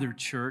farther,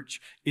 church.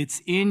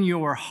 It's in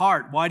your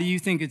heart. Why do you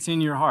think it's in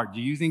your heart?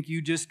 Do you think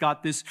you just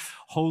got this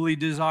holy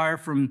desire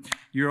from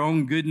your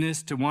own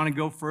goodness to want to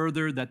go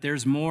further, that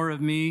there's more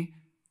of me?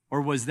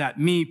 Or was that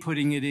me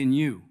putting it in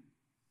you?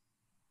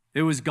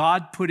 It was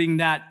God putting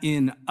that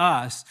in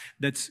us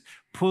that's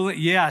pulling.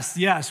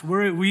 Yes,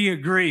 we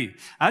agree.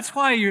 That's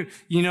why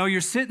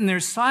you're sitting there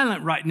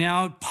silent right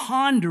now,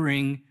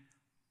 pondering,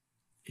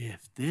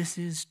 if this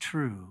is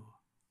true,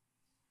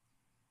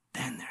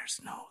 then there's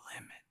no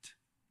limit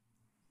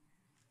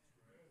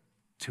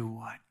to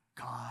what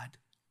God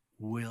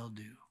will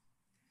do.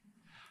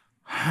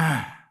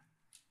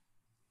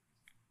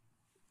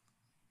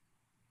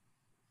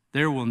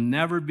 There will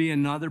never be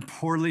another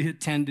poorly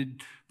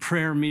attended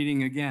prayer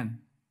meeting again.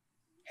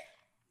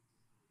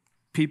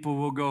 People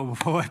will go,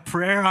 boy,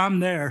 prayer, I'm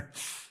there.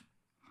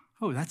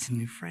 Oh, that's a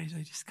new phrase.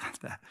 I just got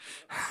that.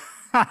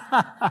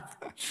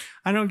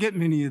 I don't get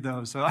many of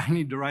those, so I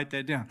need to write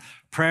that down.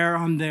 Prayer,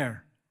 I'm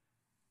there.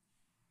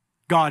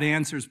 God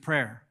answers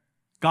prayer.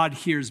 God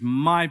hears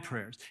my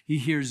prayers. He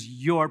hears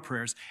your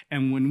prayers.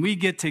 And when we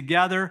get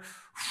together,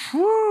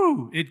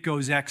 it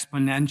goes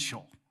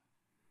exponential.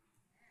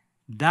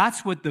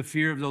 That's what the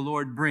fear of the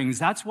Lord brings.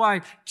 That's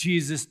why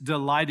Jesus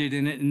delighted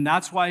in it. And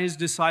that's why His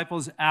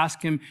disciples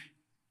asked Him,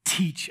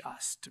 teach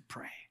us to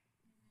pray.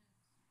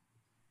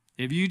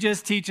 If you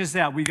just teach us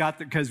that,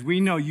 because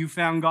we know you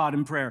found God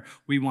in prayer,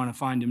 we want to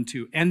find Him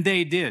too. And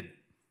they did.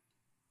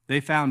 They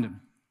found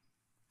Him.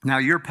 Now,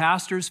 your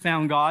pastors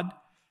found God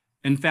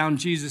and found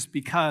Jesus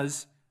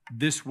because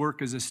this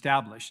work is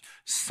established.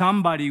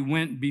 Somebody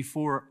went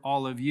before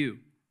all of you.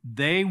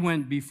 They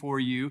went before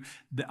you.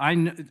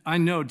 I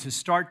know to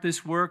start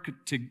this work,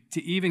 to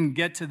even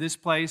get to this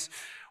place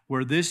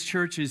where this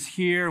church is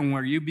here and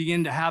where you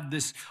begin to have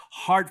this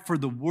heart for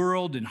the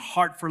world and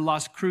heart for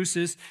Las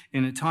Cruces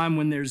in a time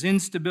when there's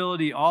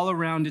instability all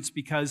around, it's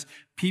because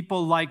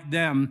people like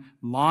them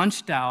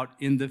launched out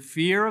in the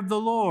fear of the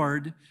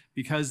Lord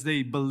because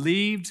they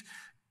believed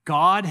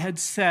God had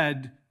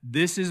said,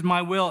 this is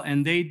my will,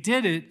 and they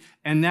did it,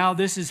 and now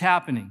this is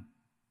happening.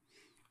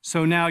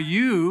 So now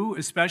you,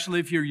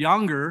 especially if you're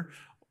younger,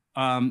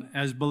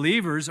 as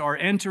believers, are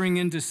entering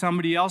into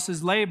somebody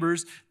else's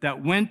labors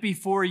that went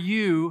before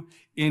you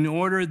in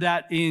order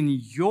that in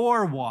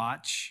your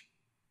watch,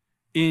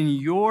 in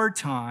your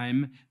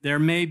time, there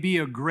may be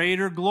a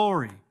greater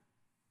glory.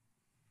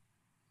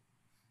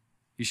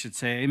 You should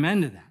say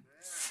amen to that.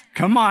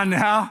 Come on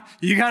now.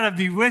 You got to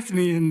be with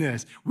me in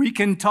this. We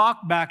can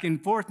talk back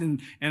and forth,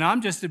 and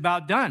I'm just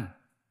about done.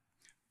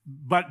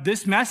 But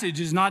this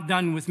message is not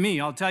done with me.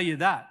 I'll tell you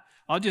that.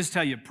 I'll just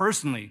tell you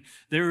personally,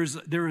 there is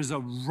a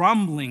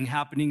rumbling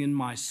happening in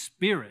my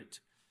spirit.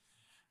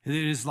 It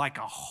is like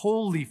a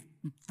holy,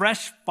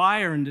 fresh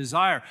fire and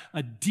desire,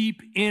 a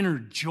deep inner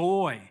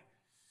joy.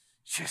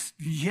 Just,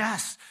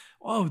 yes.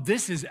 Oh,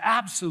 this is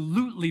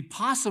absolutely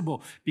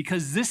possible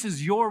because this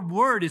is your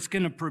word. It's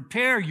going to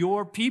prepare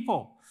your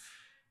people.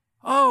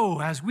 Oh,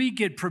 as we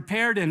get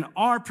prepared and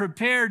are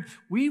prepared,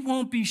 we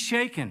won't be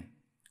shaken.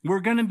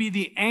 We're going to be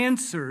the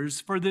answers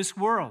for this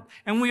world.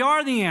 And we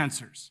are the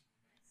answers.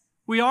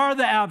 We are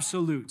the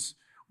absolutes.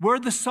 We're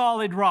the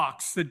solid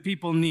rocks that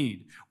people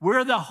need.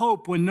 We're the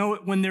hope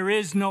when there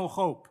is no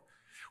hope.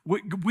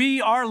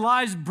 Our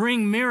lives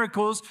bring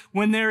miracles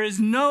when there is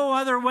no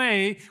other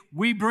way.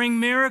 We bring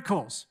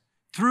miracles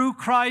through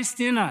Christ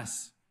in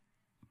us.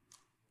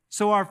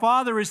 So our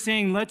Father is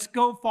saying, let's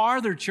go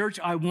farther, church.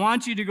 I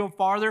want you to go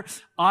farther.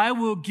 I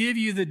will give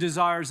you the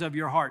desires of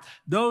your heart.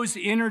 Those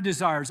inner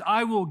desires,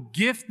 I will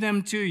gift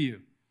them to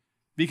you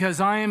because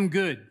I am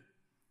good.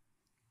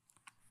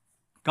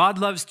 God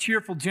loves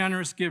cheerful,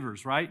 generous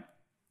givers, right?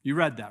 You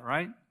read that,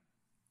 right?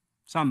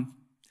 Some.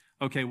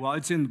 Okay, well,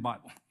 it's in the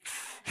Bible.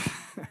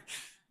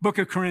 Book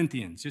of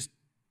Corinthians, just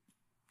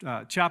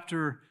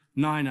chapter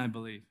 9, I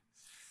believe.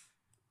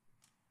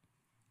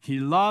 He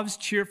loves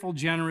cheerful,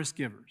 generous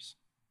givers.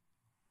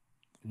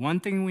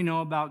 One thing we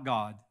know about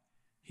God,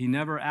 he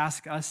never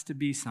asks us to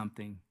be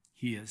something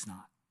he is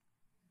not.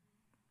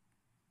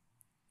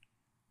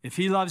 If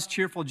he loves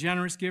cheerful,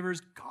 generous givers,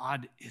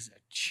 God is a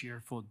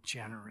cheerful,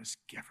 generous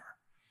giver.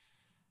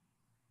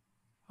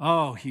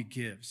 Oh, he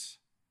gives.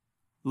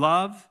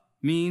 Love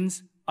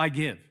means I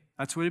give.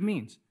 That's what it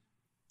means.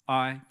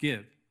 I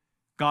give.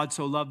 God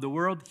so loved the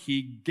world,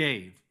 he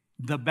gave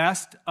the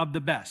best of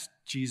the best,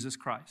 Jesus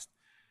Christ.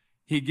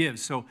 He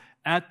gives. So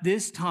at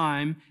this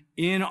time,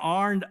 in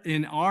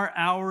our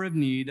hour of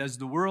need, as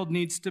the world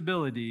needs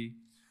stability,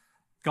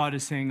 God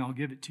is saying, I'll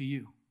give it to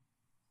you.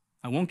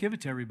 I won't give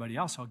it to everybody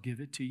else. I'll give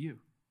it to you.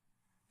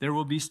 There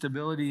will be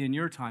stability in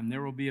your time.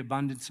 There will be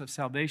abundance of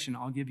salvation.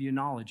 I'll give you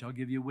knowledge. I'll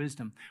give you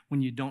wisdom.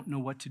 When you don't know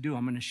what to do,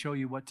 I'm going to show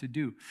you what to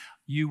do.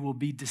 You will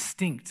be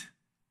distinct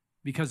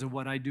because of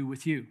what I do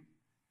with you.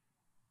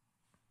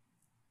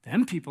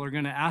 Then people are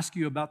going to ask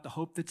you about the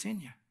hope that's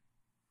in you.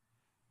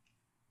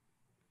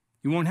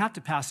 You won't have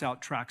to pass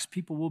out tracts.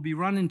 People will be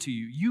running to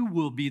you. You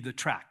will be the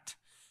tract.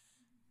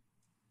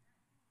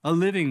 A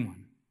living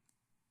one.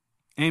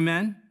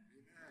 Amen?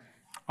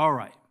 All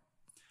right.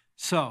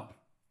 So,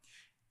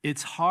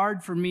 it's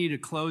hard for me to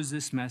close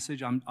this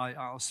message.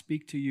 I'll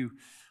speak to you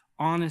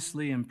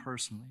honestly and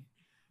personally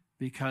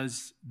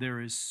because there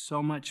is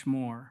so much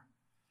more.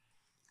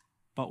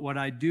 But what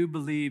I do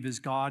believe is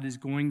God is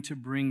going to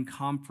bring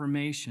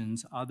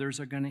confirmations. Others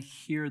are going to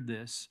hear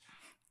this,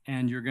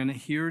 and you're going to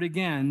hear it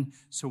again.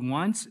 So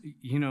once,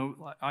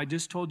 I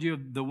just told you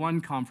the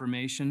one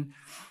confirmation,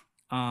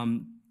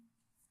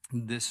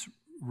 this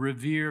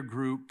Revere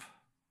group,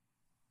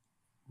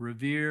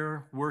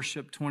 Revere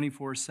Worship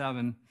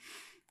 24/7,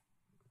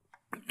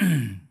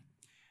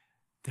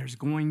 there's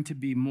going to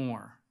be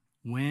more.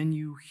 When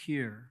you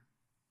hear,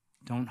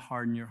 don't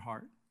harden your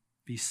heart.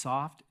 Be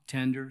soft,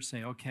 tender,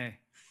 say, okay,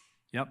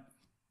 yep,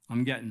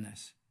 I'm getting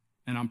this,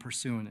 and I'm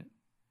pursuing it.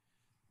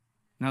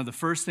 Now, the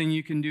first thing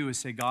you can do is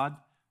say, God,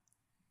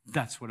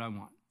 that's what I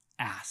want.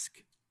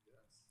 Ask.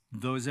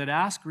 Those that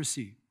ask,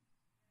 receive.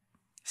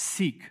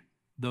 Seek.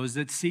 Those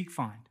that seek,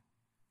 find.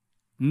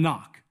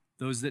 Knock.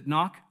 Those that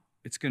knock,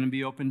 it's going to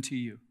be open to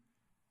you.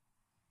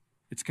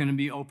 It's going to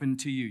be open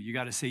to you. You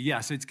got to say,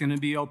 yes, it's going to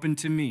be open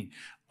to me.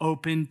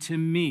 Open to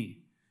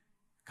me.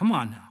 Come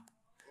on now.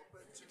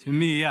 To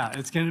me, yeah.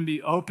 It's going to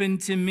be open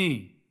to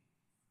me.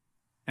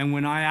 And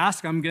when I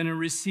ask, I'm going to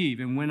receive.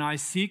 And when I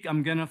seek,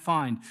 I'm going to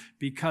find.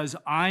 Because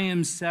I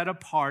am set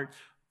apart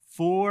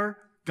for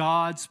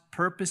God's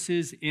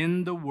purposes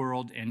in the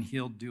world, and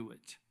he'll do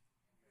it.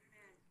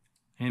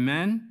 Amen?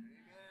 Amen.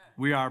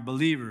 We are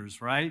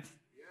believers, right?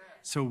 Yes.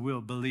 So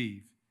we'll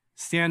believe.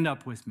 Stand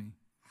up with me.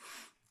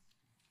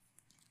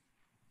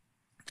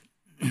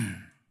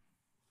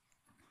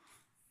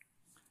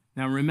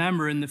 Now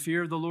remember, in the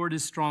fear of the Lord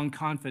is strong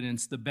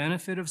confidence. The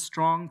benefit of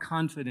strong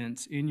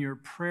confidence in your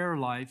prayer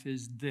life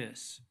is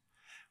this.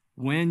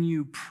 When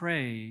you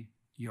pray,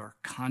 you're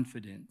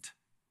confident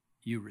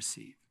you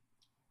receive.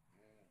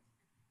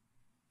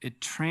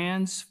 It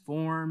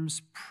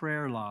transforms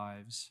prayer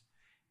lives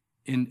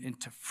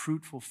into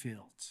fruitful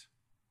fields.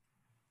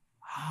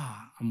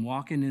 I'm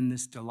walking in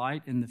this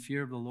delight in the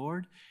fear of the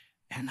Lord,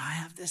 and I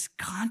have this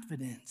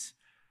confidence.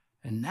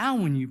 And now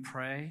when you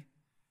pray,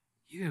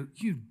 you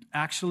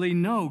actually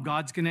know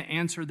God's going to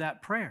answer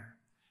that prayer.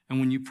 And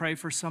when you pray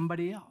for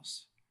somebody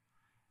else,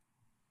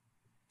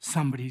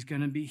 somebody's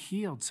going to be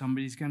healed.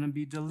 Somebody's going to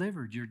be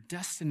delivered. Your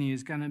destiny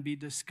is going to be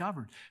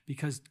discovered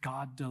because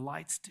God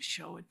delights to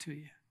show it to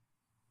you.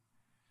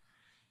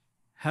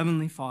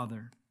 Heavenly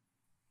Father,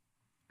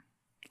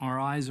 our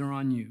eyes are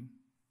on you,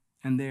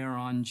 and they are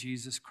on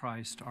Jesus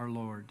Christ, our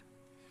Lord.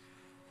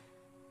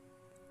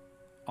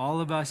 All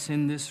of us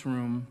in this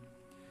room,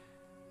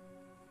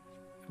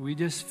 we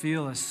just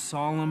feel a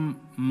solemn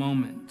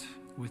moment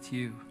with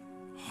you,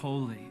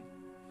 holy.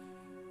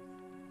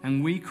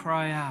 And we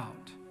cry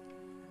out,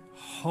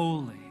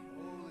 holy,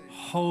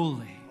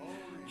 holy,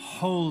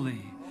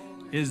 holy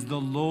is the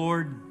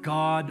Lord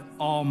God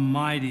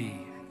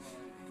Almighty.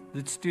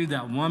 Let's do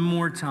that one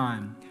more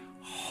time.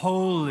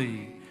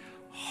 Holy,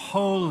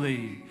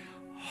 holy,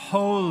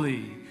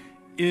 holy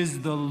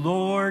is the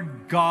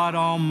Lord God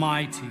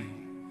Almighty.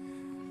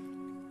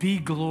 Be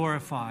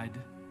glorified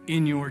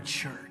in your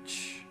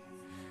church.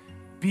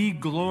 Be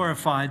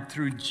glorified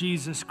through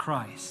Jesus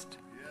Christ.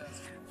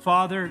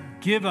 Father,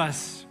 give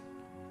us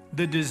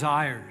the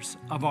desires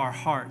of our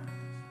heart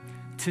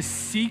to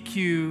seek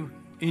you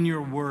in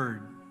your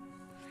word.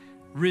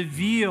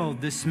 Reveal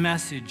this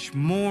message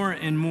more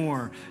and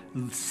more.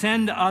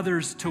 Send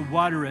others to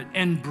water it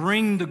and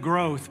bring the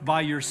growth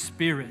by your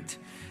Spirit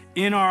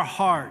in our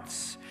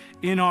hearts,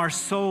 in our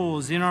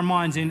souls, in our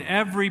minds, in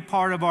every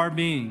part of our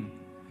being.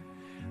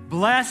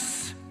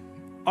 Bless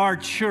our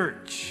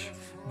church.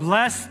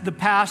 Bless the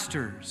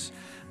pastors.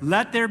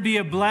 Let there be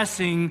a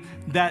blessing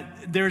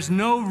that there's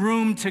no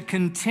room to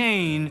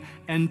contain,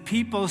 and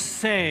people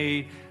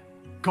say,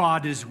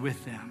 God is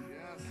with them.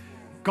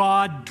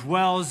 God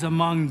dwells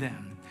among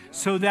them,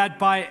 so that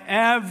by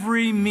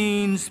every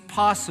means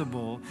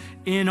possible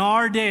in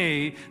our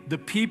day, the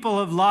people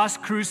of Las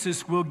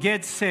Cruces will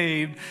get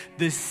saved,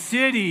 the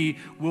city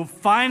will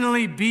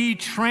finally be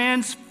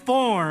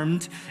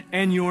transformed,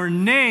 and your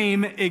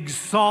name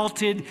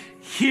exalted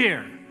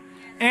here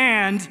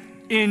and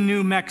in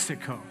New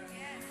Mexico.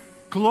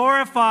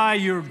 Glorify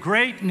your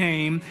great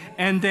name,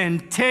 and then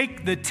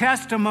take the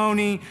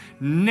testimony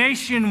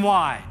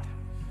nationwide.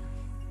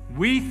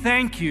 We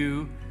thank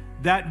you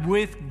that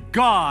with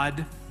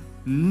God,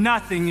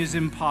 nothing is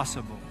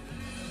impossible.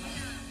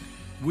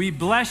 We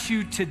bless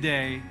you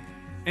today,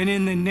 and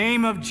in the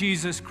name of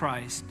Jesus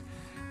Christ,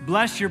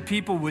 bless your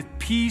people with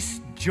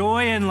peace,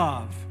 joy, and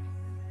love.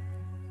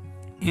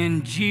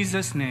 In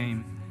Jesus'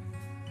 name.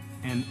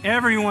 And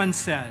everyone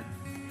said,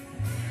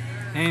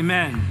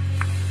 amen.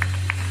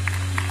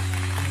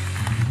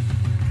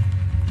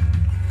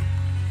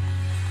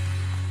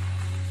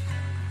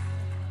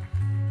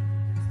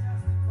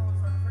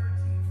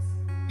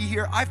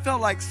 Here, I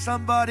felt like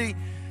somebody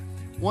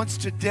wants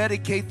to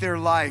dedicate their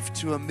life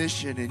to a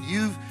mission, and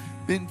you've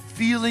been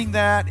feeling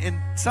that, and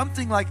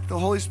something like the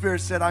Holy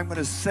Spirit said, I'm going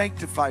to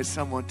sanctify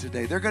someone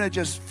today. They're going to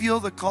just feel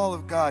the call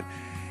of God.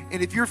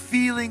 And if you're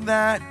feeling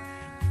that,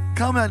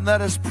 come and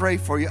let us pray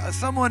for you.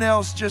 Someone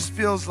else just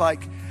feels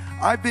like,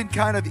 I've been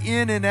kind of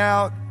in and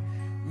out,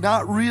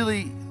 not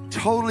really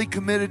totally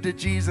committed to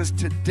Jesus.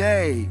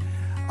 Today,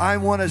 I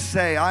want to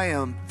say, I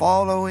am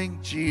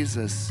following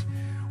Jesus.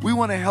 We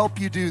want to help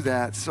you do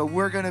that. So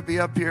we're going to be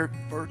up here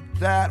for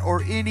that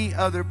or any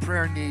other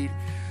prayer need.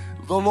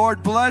 The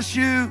Lord bless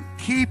you,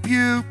 keep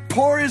you,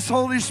 pour His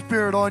Holy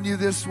Spirit on you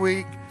this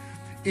week.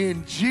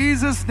 In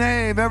Jesus'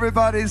 name,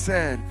 everybody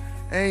said,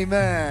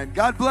 amen.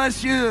 God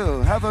bless you.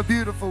 Have a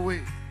beautiful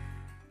week.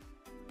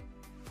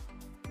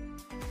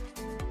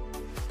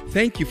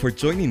 Thank you for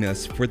joining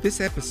us for this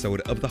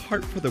episode of the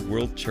Heart for the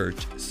World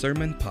Church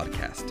Sermon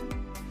Podcast.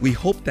 We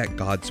hope that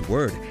God's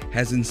Word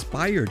has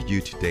inspired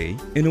you today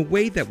in a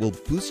way that will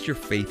boost your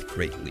faith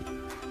greatly.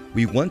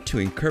 We want to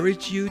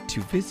encourage you to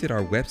visit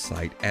our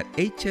website at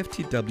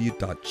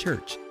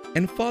hftw.church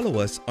and follow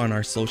us on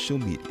our social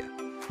media.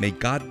 May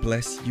God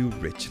bless you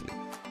richly.